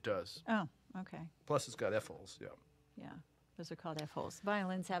 It does. Oh, okay. Plus, it's got F holes. Yeah. Yeah, those are called F holes.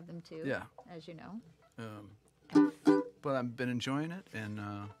 Violins have them too. Yeah. As you know. But I've been enjoying it, and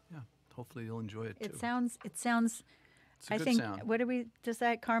yeah, hopefully you'll enjoy it too. It sounds. It's a I good think. sound. What do we? Does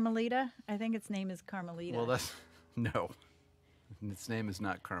that Carmelita? I think its name is Carmelita. Well, that's no. Its name is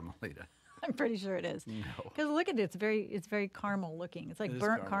not Carmelita. I'm pretty sure it is. No. Because look at it. It's very caramel looking. It's like It is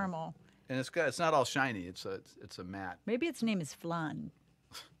burnt caramel. caramel. And it's not all shiny. It's a matte. Maybe its name is Flan.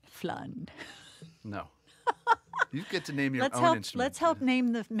 Flan. No. You get to name your Let's own help. instrument. Let's help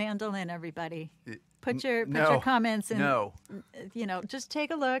name the mandolin, everybody. Put your no. comments in. No. Just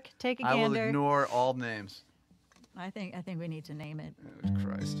take a look. Take a I will gander. ignore all names. I think we need to name it. Oh,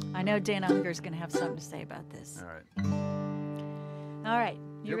 Christ. I know Dan Unger's going to have something to say about this. All right. All right,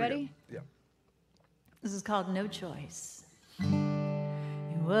 you Here we go. ready? Yeah. This is called No Choice.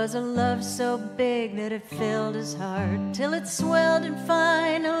 It was a love so big that it filled his heart, till it swelled and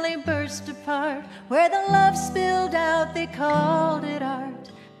finally burst apart. Where the love spilled out, they called it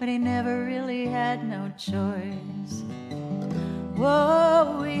art, but he never really had no choice.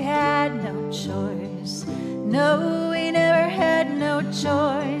 Whoa, he had no choice. No, he never had no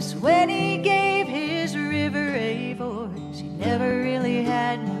choice. When he gave his river a voice, he never really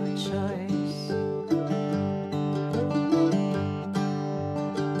had no choice.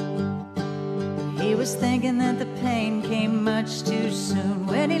 He was thinking that the pain came much too soon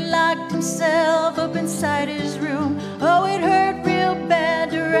when he locked himself up inside his room. Oh, it hurt real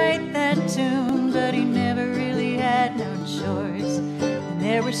bad to write that tune, but he never really had no choice. And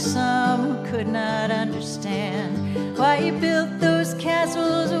there were some who could not understand why he built those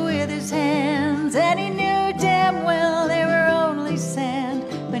castles with his hands. And he knew damn well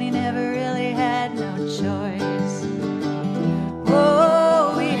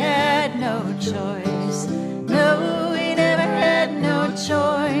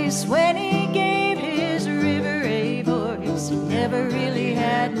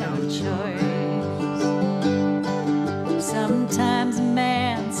had no choice. Sometimes a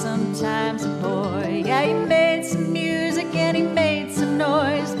man, sometimes a boy. Yeah, he made some music and he made some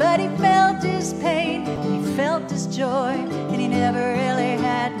noise, but he felt his pain, he felt his joy, and he never really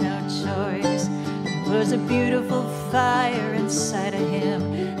had no choice. There was a beautiful fire inside of him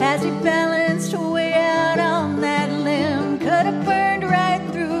as he balanced way out on that limb. Could have burned right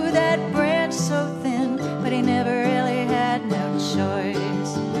through that branch so thin, but he never really had no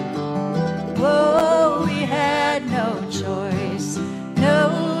choice. Whoa, he had no choice.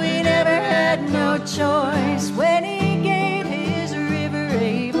 No, he never had no choice. When he gave his river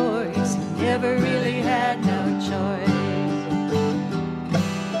a voice, he never really had no choice.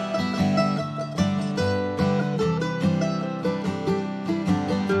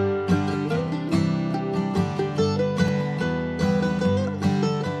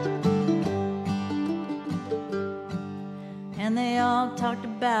 And they all talked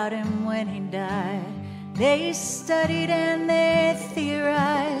about him when he died. They studied and they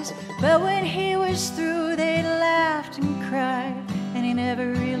theorized, but when he was through, they laughed and cried, and he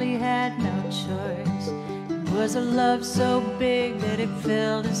never really had no choice. It was a love so big that it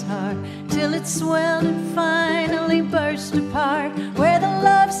filled his heart, till it swelled and finally burst apart. Where the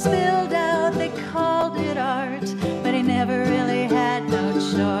love spilled out, they called it art, but he never really had no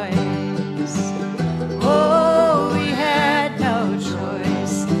choice. Oh, he had no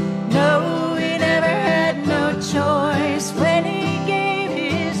choice. No, he never had no choice. When he gave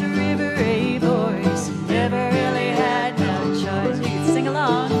his river a voice, he never really had no choice. You can sing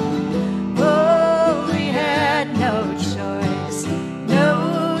along. Oh, he had no choice.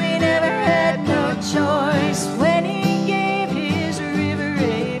 No, he never had no choice. When he gave his river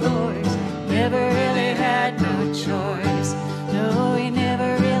a voice, never really had no choice. No, he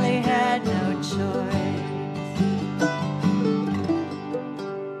never really had no choice.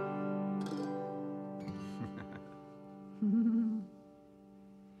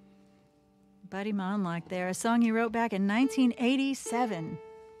 Buddy Monlock there, a song he wrote back in 1987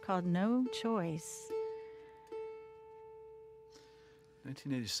 called No Choice.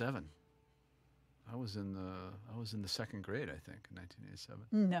 1987. I was in the second grade, I think, in 1987.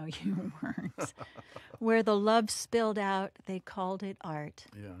 No, you weren't. Where the love spilled out, they called it art,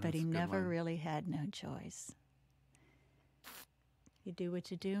 Yeah, but he that's a good never line. really had no choice. You do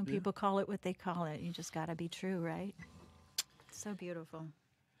what you do, and people call it what they call it. You just got to be true, right? So beautiful.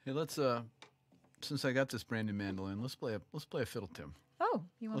 Hey, let's since I got this brand new mandolin, let's play a fiddle tim. Oh,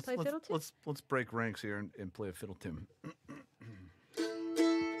 you want to play fiddle too? Let's break ranks here and play a fiddle tim.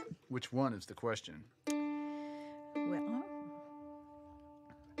 Which one is the question? Well,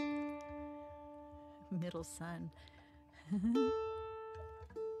 middle son.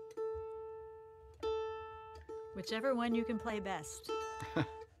 Whichever one you can play best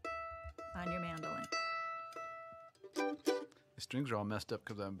on your mandolin. The strings are all messed up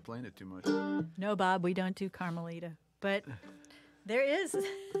because I'm playing it too much. No, Bob, we don't do Carmelita, but there is.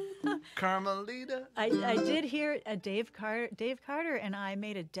 Carmelita. I did hear Dave Carter and I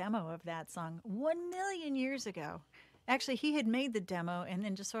made a demo of that song 1,000,000 years ago. Actually, he had made the demo, and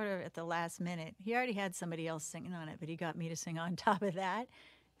then just sort of at the last minute, he already had somebody else singing on it, but he got me to sing on top of that.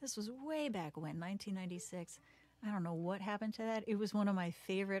 This was way back when, 1996. I don't know what happened to that. It was one of my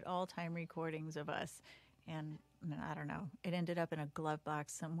favorite all-time recordings of us, and I don't know. It ended up in a glove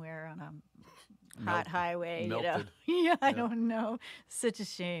box somewhere on a hot highway. Melted. You know? I don't know. Such a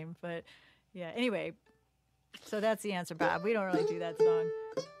shame, but yeah. Anyway, so that's the answer, Bob. We don't really do that song,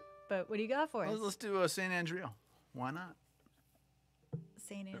 but what do you got for us? Let's do St. Andrea. Why not?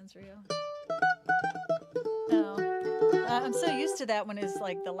 St. Anne's Reel. Oh, I'm so used to that one as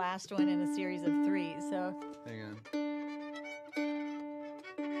like the last one in a series of 3. So Hang on.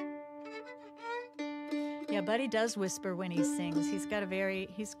 yeah, Buddy does whisper when he sings. He's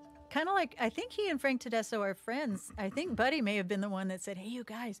kind of like, I think he and Frank Tedesco are friends. I think Buddy may have been the one that said, "Hey, you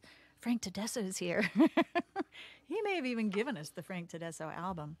guys, Frank Tedesco is here." He may have even given us the Frank Tedesco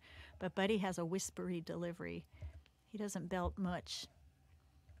album, but Buddy has a whispery delivery. He doesn't belt much.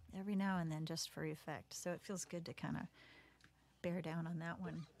 Every now and then, just for effect. So it feels good to kind of bear down on that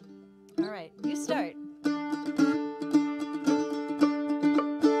one. All right, you start.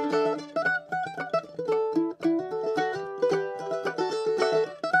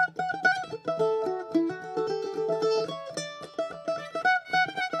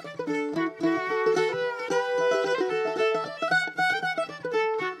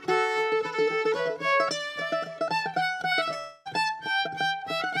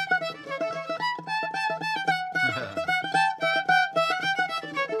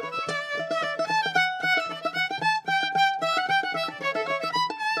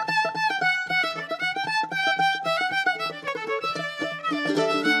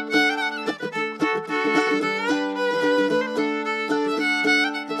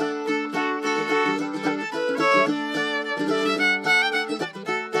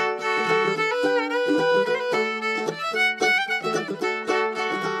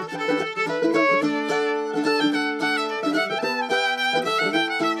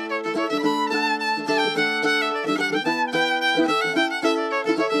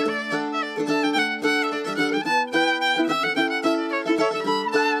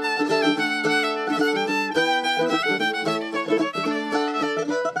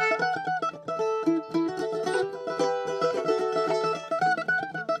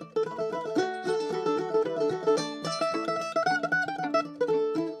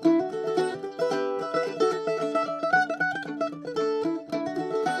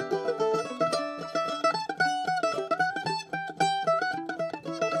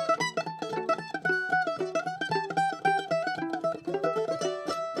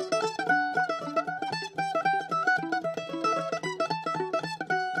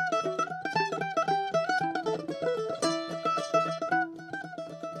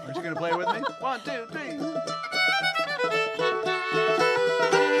 Aren't you going to play with me? 1, 2, 3.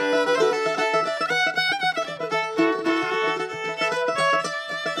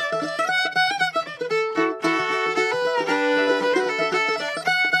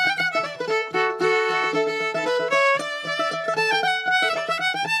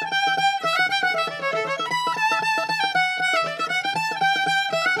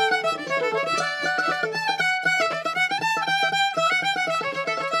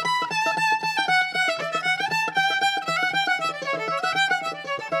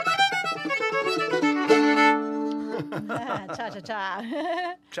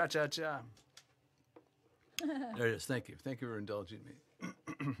 Cha-cha-cha. Cha-cha-cha. There it is. Thank you. Thank you for indulging me.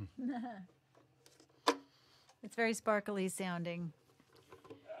 It's very sparkly sounding.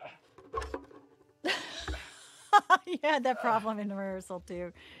 You had that problem in rehearsal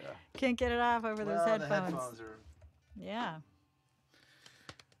too. Yeah. Can't get it off over those The headphones. headphones are... Yeah.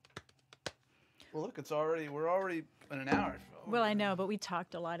 Well, look, we're already in an hour. Well, I know, but we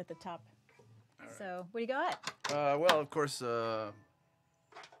talked a lot at the top. Right. So, what do you got? Well, of course, my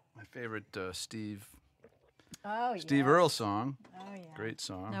favorite Steve Yes. Earle song. Oh, yeah. Great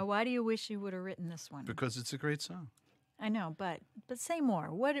song. Now, why do you wish you would have written this one? Because it's a great song. I know, but say more.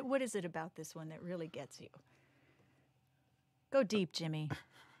 What is it about this one that really gets you? Go deep, Jimmy.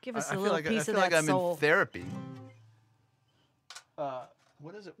 Give us a little piece of that I feel like I'm soul. in therapy.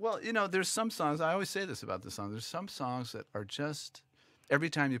 What is it? Well, there's some songs, I always say this about the song, there's some songs that are just, every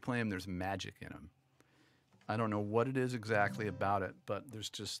time you play them, there's magic in them. I don't know what it is exactly about it, but it's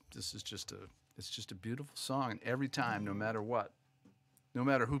just a beautiful song, and every time, no matter what, no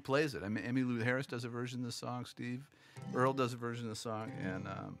matter who plays it. I mean, Emmylou Harris does a version of the song, Steve Earle does a version of the song, and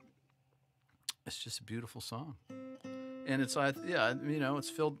it's just a beautiful song. And it's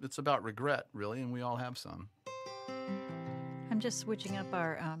it's about regret, really, and we all have some. I'm just switching up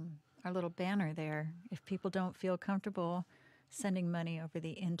our little banner there. If people don't feel comfortable sending money over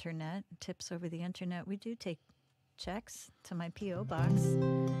the internet, tips over the internet, we do take checks to my P.O. box.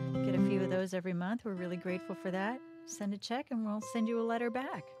 Get a few of those every month. We're really grateful for that. Send a check and we'll send you a letter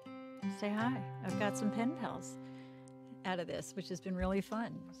back. Say hi. I've got some pen pals out of this, which has been really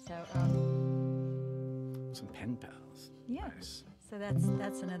fun. So some pen pals. Yeah. Nice. So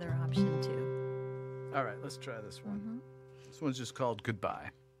that's another option too. All right, let's try this one. Mm-hmm. This one's just called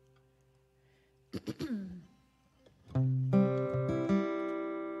Goodbye. Hang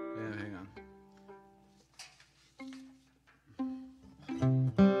on.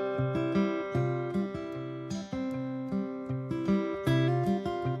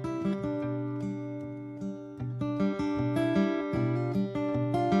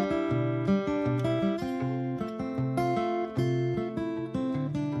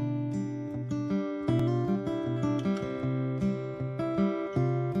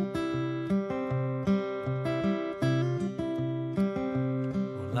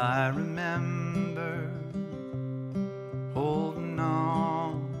 I remember holding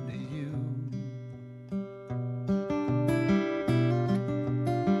on to you.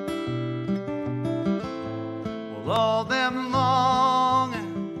 Well, all them long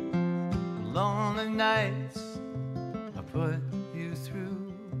and lonely nights I put you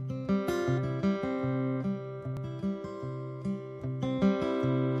through.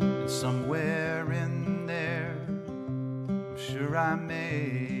 And somewhere in there, I'm sure I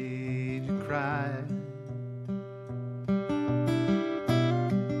made you cry.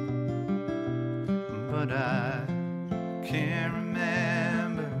 But I can't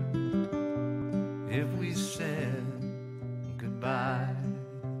remember if we said goodbye.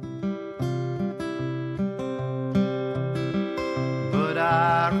 But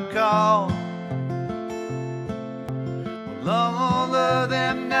I recall all of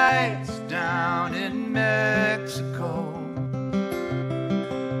them nights down in Mexico.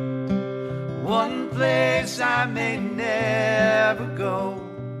 One place I may never go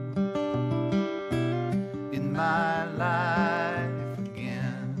in my life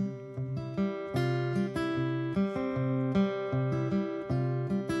again.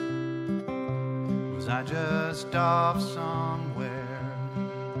 Was I just off somewhere,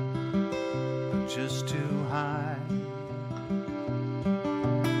 just too high?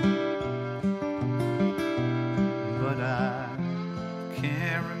 But I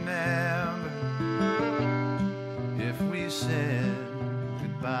can't remember if we said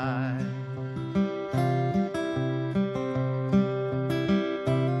goodbye.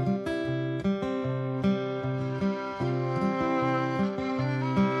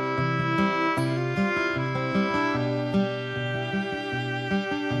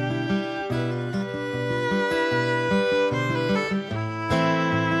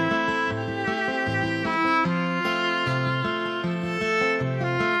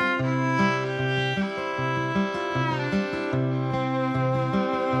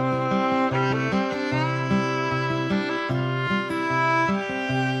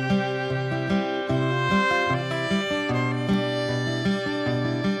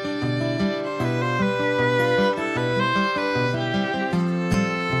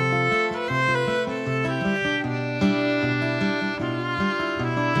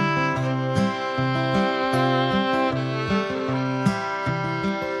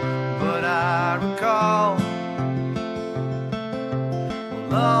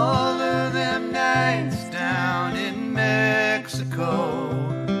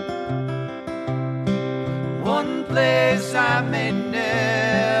 I may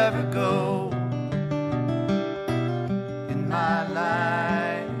never go in my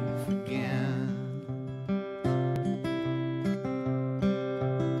life again.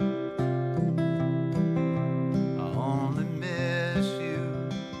 I only miss you,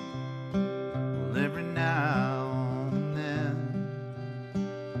 well, every now and then.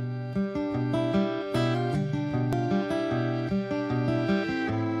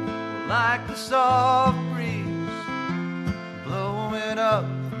 Like the soft breeze blowing up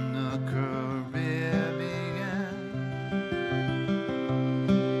from the Caribbean.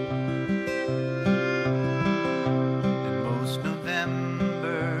 In most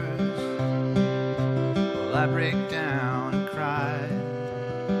Novembers, well, I break down and cry.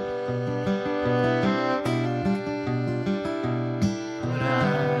 But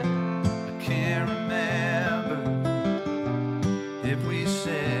I can't remember if we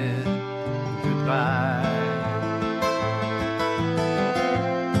said goodbye.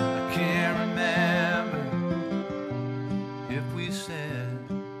 I can't remember if we said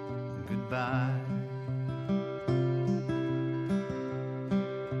goodbye.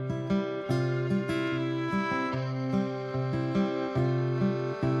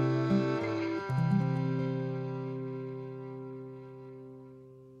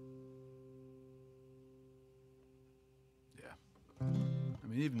 Yeah. I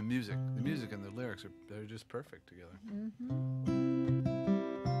mean, even the music and the lyrics they're just perfect together.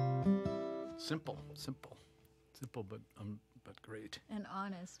 Simple, but great. And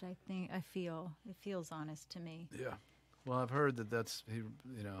honest, I think, it feels honest to me. Yeah. Well, I've heard that's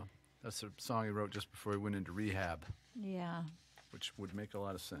a song he wrote just before he went into rehab, Yeah, which would make a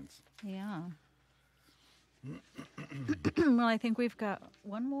lot of sense. yeah. Well, I think we've got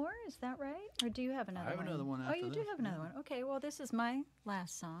one more. Is that right? Or do you have another one? I have another one Oh, after you do this, have another one. Okay, well, this is my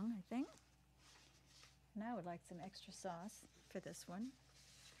last song, I think. And I would like some extra sauce for this one.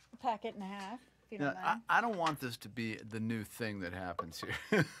 Pack it in half, if you don't Now, mind. I don't want this to be the new thing that happens here.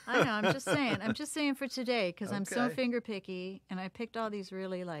 I know, I'm just saying. I'm just saying for today, because I'm so Okay. finger picky, and I picked all these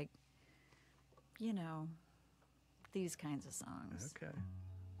really, like, these kinds of songs. Okay.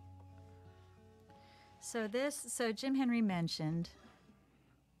 So Jim Henry mentioned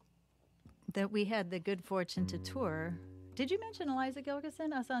that we had the good fortune to tour. Did you mention Eliza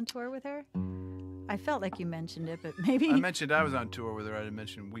Gilkison? Us on tour with her? I felt like you mentioned it, but maybe. I mentioned I was on tour with her. I didn't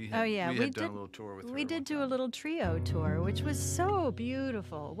mention we had, we done did, a little tour with her. We one did do a time. little trio tour, which was so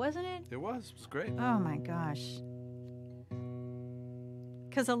beautiful, wasn't it? It was great. Oh my gosh.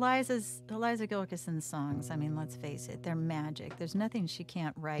 Because Eliza Gilkison's songs, I mean, let's face it, they're magic. There's nothing she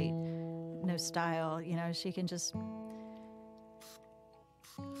can't write. No style, she can just.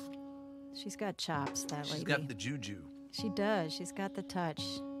 She's got chops, that lady. She's got the juju. She does. She's got the touch.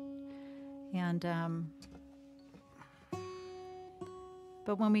 And,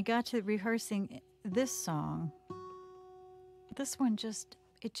 but when we got to rehearsing this song, this one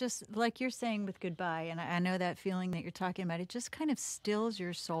it just, like you're saying with Goodbye, and I know that feeling that you're talking about, it just kind of stills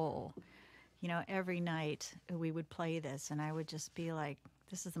your soul. Every night we would play this, and I would just be like,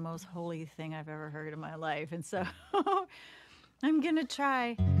 this is the most holy thing I've ever heard in my life. And so I'm going to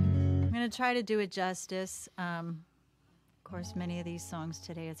try to do it justice. Of course, many of these songs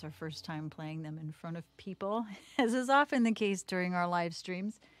today, it's our first time playing them in front of people, as is often the case during our live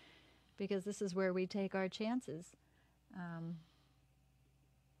streams, because this is where we take our chances.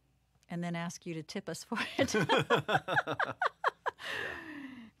 And then ask you to tip us for it.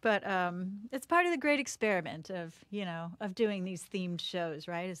 But it's part of the great experiment of doing these themed shows,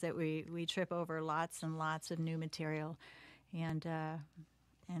 right? Is that we trip over lots and lots of new material, and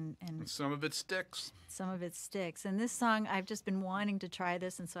Some of it sticks. some of it sticks. And this song, I've just been wanting to try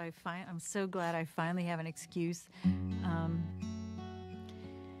this, and so I'm so glad I finally have an excuse.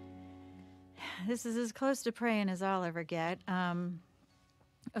 This is as close to praying as I'll ever get.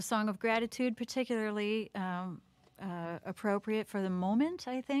 A song of gratitude, particularly appropriate for the moment,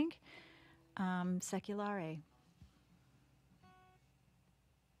 I think. Seculare.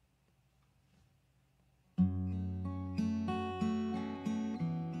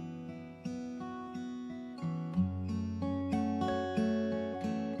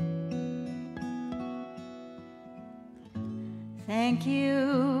 Thank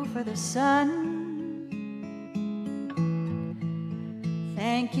you for the sun.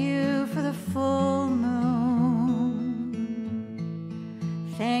 Thank you for the full moon.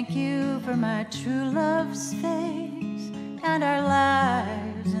 Thank you for my true love's face and our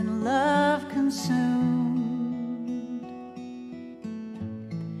lives in love consumed.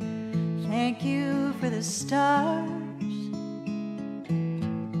 Thank you for the stars,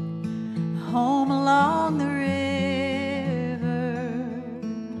 home along the river,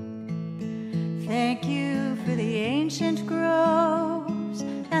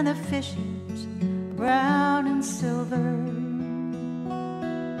 fishes, brown and silver.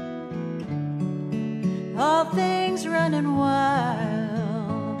 All things running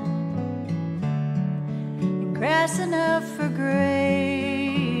wild, and grass enough for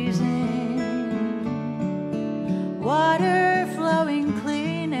grazing, water flowing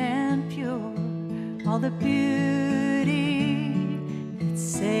clean and pure, all the beauty that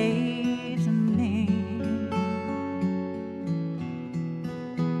saves me.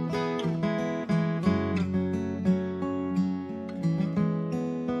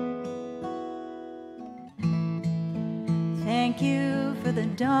 Thank you for the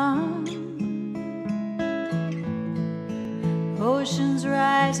dawn, oceans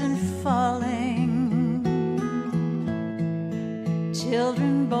rise and falling,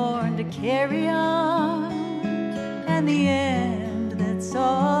 children born to carry on, and the end that's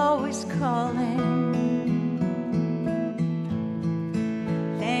always calling.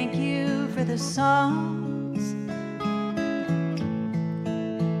 Thank you for the songs,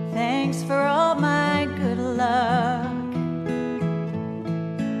 thanks for all my good luck,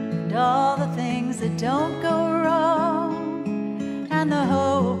 and all the things that don't go wrong, and the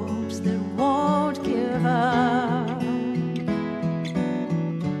hopes that won't give up.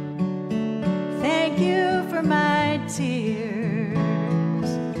 Thank you for my tears,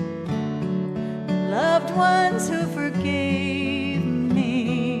 loved ones who forgave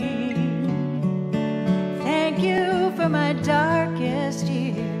me. Thank you for my darkest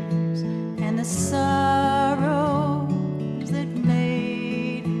years and the sorrows that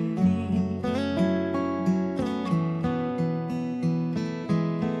made me,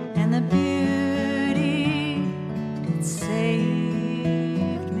 and the beauty that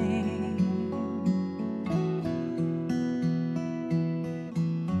saved me.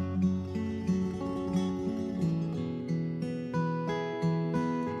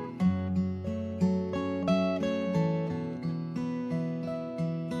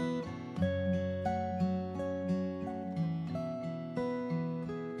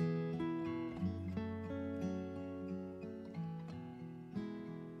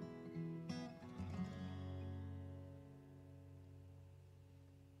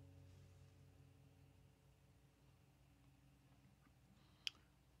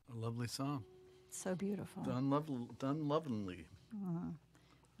 A lovely song. So beautiful. Done lovingly.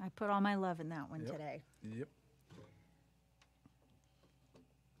 I put all my love in that one Yep. today. Yep.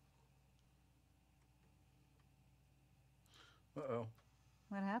 Uh-oh.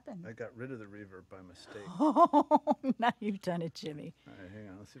 What happened? I got rid of the reverb by mistake. Oh, now you've done it, Jimmy. All right, hang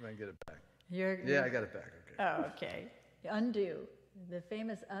on. Let's see if I can get it back. You're Yeah, I got it back. Okay. Oh, okay. Undo. The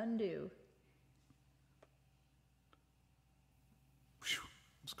famous undo. Phew,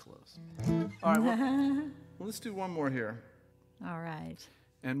 it was close. All right, well, let's do one more here. All right.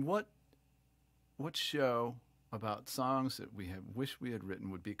 And what show about songs that we have wish we had written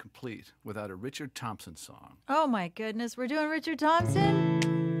would be complete without a Richard Thompson song? Oh my goodness, we're doing Richard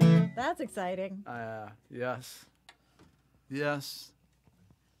Thompson? That's exciting. Yes. Yes.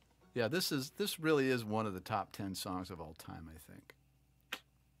 Yeah, this really is one of the top 10 songs of all time, I think.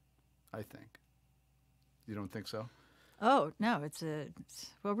 You don't think so? Oh, no,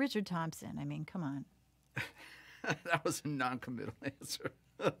 well, Richard Thompson. I mean, come on. That was a non-committal answer.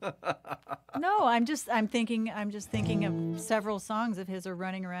 No, I'm just thinking of several songs of his are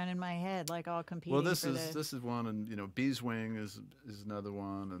running around in my head, like all competing. Well, this is one, and Bees Wing is another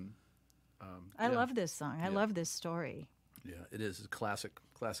one, and I love this song. I love this story. Yeah, it is a classic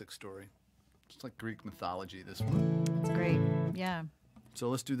story. It's like Greek mythology. This one. It's great. Yeah. So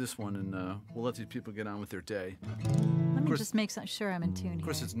let's do this one, and we'll let these people get on with their day. Let me just make sure I'm in tune here. Of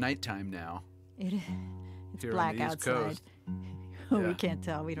course, it's nighttime now. It's here black on the East outside. Coast. We Yeah. can't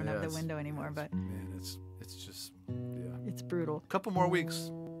tell. We don't have the window anymore, yes. but Man, it's just it's brutal. a couple more weeks,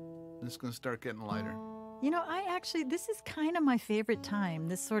 and it's going to start getting lighter. This is kind of my favorite time,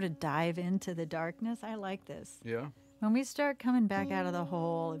 this sort of dive into the darkness. I like this. Yeah. When we start coming back out of the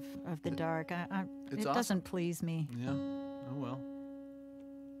hole of the dark, it awesome. doesn't please me. Yeah. Oh well.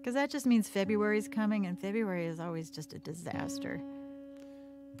 Because that just means February's coming, and February is always just a disaster.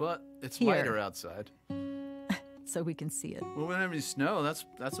 But it's Here. lighter outside. So we can see it. Well, we don't have any snow.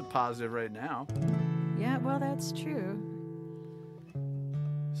 That's a positive right now. Yeah, well, that's true.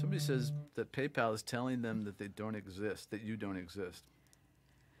 Somebody says that PayPal is telling them that they don't exist, that you don't exist.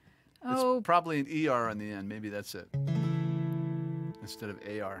 Oh, It's probably an ER on the end. Maybe that's it. Instead of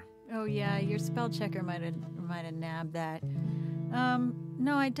AR. oh yeah, your spell checker might have nabbed that.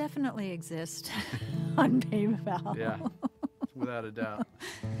 No, I definitely exist on PayPal. Yeah, without a doubt.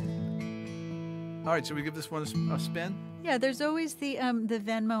 All right, should we give this one a spin? Yeah, there's always the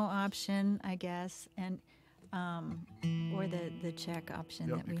Venmo option, I guess, and or the check option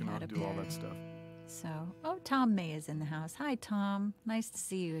Yep, that you we can had up do there. all that stuff. So, oh, Tom May is in the house. Hi, Tom. Nice to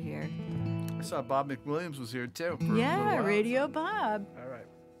see you here. I saw Bob McWilliams was here too. For a little Yeah, while, Radio so- Bob. All right,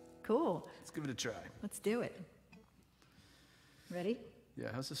 Cool. let's give it a try. Let's do it. Ready? Yeah,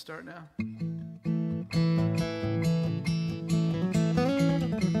 how's this start now?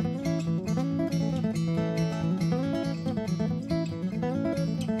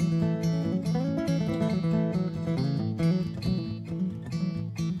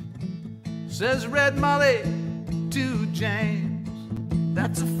 Says Red Molly to James,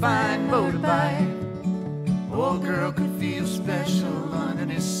 that's a fine motorbike. Old girl could feel special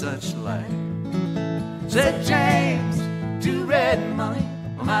underneath such light. Said James to Red Molly,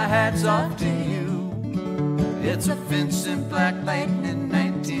 well, my hat's off to you. It's a Vincent Black Lightning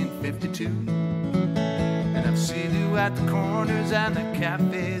 1952. And I've seen you at the corners and the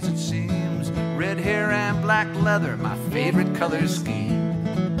cafes, it seems. Red hair and black leather, my favorite color scheme.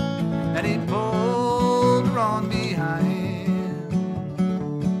 And he pulled her on behind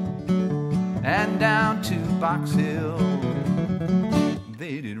and down to Box Hill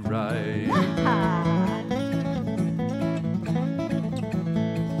they did ride.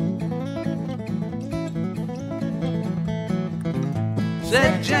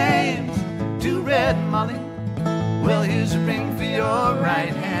 Said James to Red Molly, well, here's a ring for your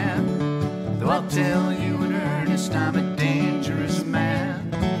right hand. Though I'll tell you in earnest, I'm a dangerous man.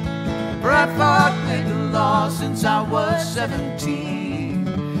 For I've fought with the law since I was 17,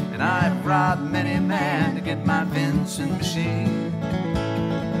 and I've robbed many men to get my Vincent machine.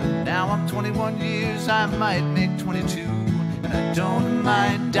 But now I'm 21 years, I might make 22, and I don't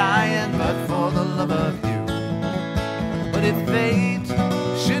mind dying, but for the love of you. But if fate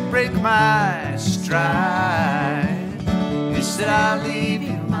should break my stride, he said I'll leave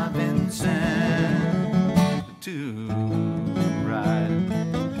you my Vincent to ride.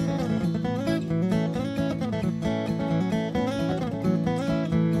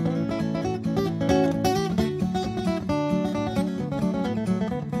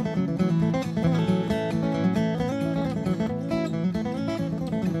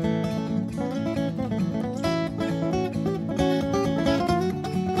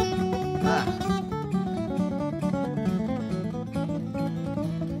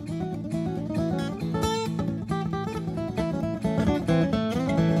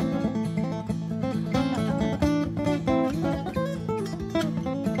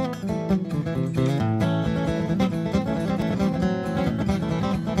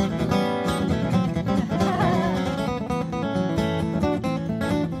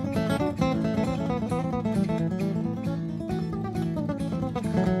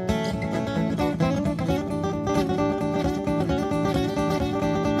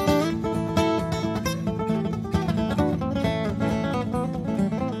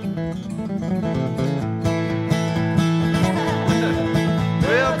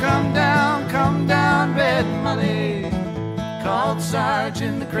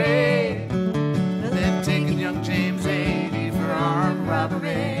 Sergeant McRae, they've taken young James 80 for armed robbery.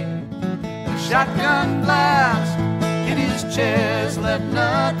 A shotgun blast in his chest left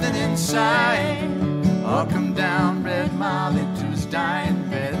nothing inside. All come down Red Molly to his dying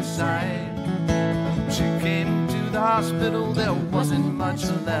bedside. When she came to the hospital, there wasn't much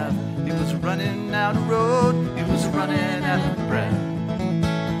left. He was running out of road, he was running out of breath.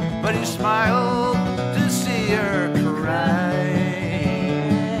 But he smiled to see her cry.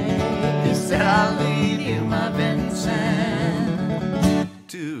 He said, I'll leave you my Vincent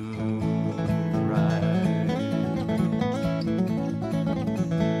to ride.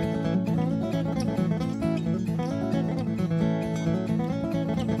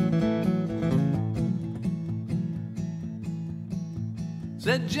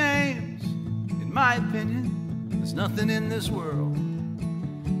 Said James, in my opinion, there's nothing in this world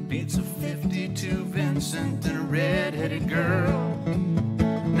beats a 52 Vincent and a red-headed girl.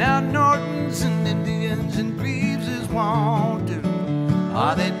 Now Nortons and Indians and Greaveses won't do.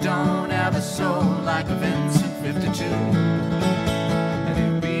 Oh, they don't have a soul like a Vincent 52.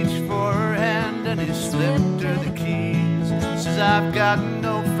 And he reached for her hand and he slipped her the keys. Says, I've got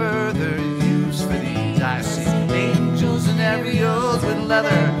no further use for these. I see angels and aerials with leather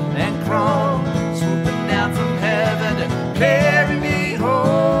and chrome swooping down from heaven to carry me home.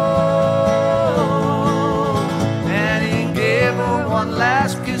 And he gave her one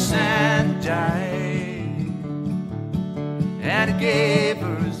last kiss and died. And he gave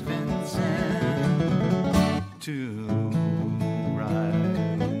her his Vincent to ride.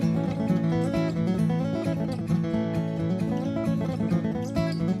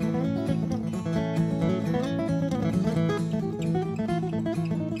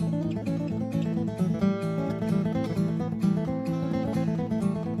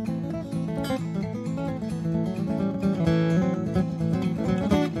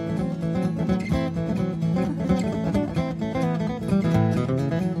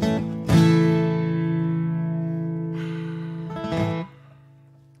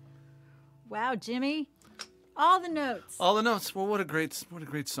 Wow, Jimmy. All the notes. All the notes. Well, what a great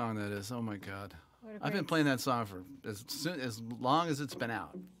song that is. Oh my God. What a I've been great playing that song for as long as it's been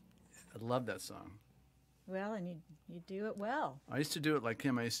out. I love that song. Well, and you do it well. I used to do it like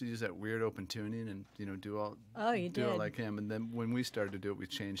him. I used to use that weird open tuning and do all. Oh, you do did. it like him. And then when we started to do it, we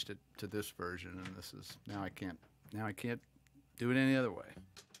changed it to this version. And this is now I can't do it any other way.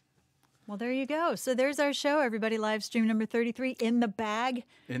 Well, there you go. So there's our show, everybody. Live stream number 33, In the Bag.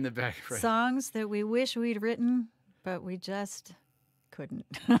 In the back, right. Songs that we wish we'd written, but we just couldn't.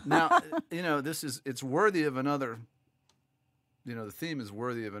 Now, it's worthy of another. The theme is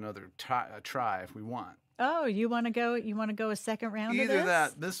worthy of another try if we want. Oh, you want to go? You want to go a second round of Either this?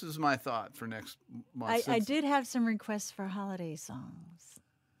 that. This is my thought for next month. I did have some requests for holiday songs.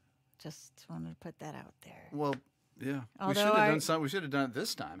 Just wanted to put that out there. Well, yeah. Although we should have done some. We should have done it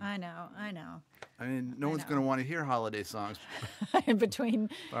this time. I know. I mean, no one's going to want to hear holiday songs. In between.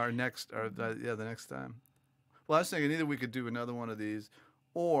 The next time. Well, I was thinking either we could do another one of these,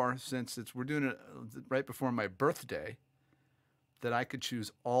 or since we're doing it right before my birthday, that I could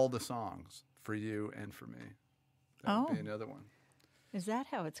choose all the songs for you and for me. That would be another one. Is that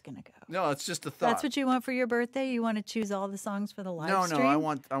how it's going to go? No, it's just a thought. That's what you want for your birthday? You want to choose all the songs for the live stream? No, I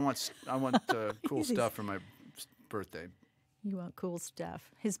want cool stuff for my birthday. You want cool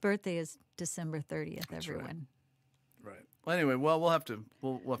stuff. His birthday is December 30th, That's everyone. Right. Well, anyway, we'll have to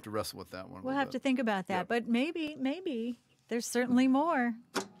wrestle with that one. We'll have to think about that, but maybe there's certainly more.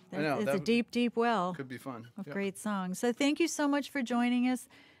 It's a deep, deep well. Could be fun. Of great songs. So thank you so much for joining us.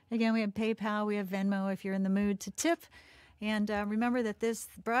 Again, we have PayPal, we have Venmo if you're in the mood to tip. And remember that this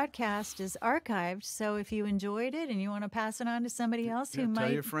broadcast is archived, so if you enjoyed it and you want to pass it on to somebody else who might...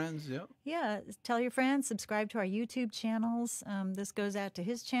 Tell your friends, Yeah, tell your friends, subscribe to our YouTube channels. This goes out to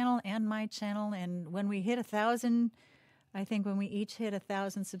his channel and my channel, and when we hit 1,000, I think when we each hit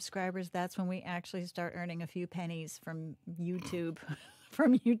 1,000 subscribers, that's when we actually start earning a few pennies from YouTube,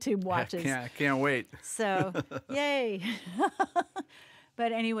 from YouTube watches. I can't wait. So, yay!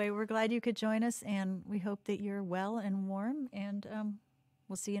 But anyway, we're glad you could join us, and we hope that you're well and warm, and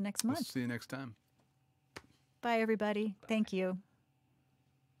we'll see you next month. We'll see you next time. Bye, everybody. Bye. Thank you.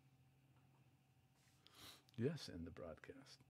 Yes, end the broadcast.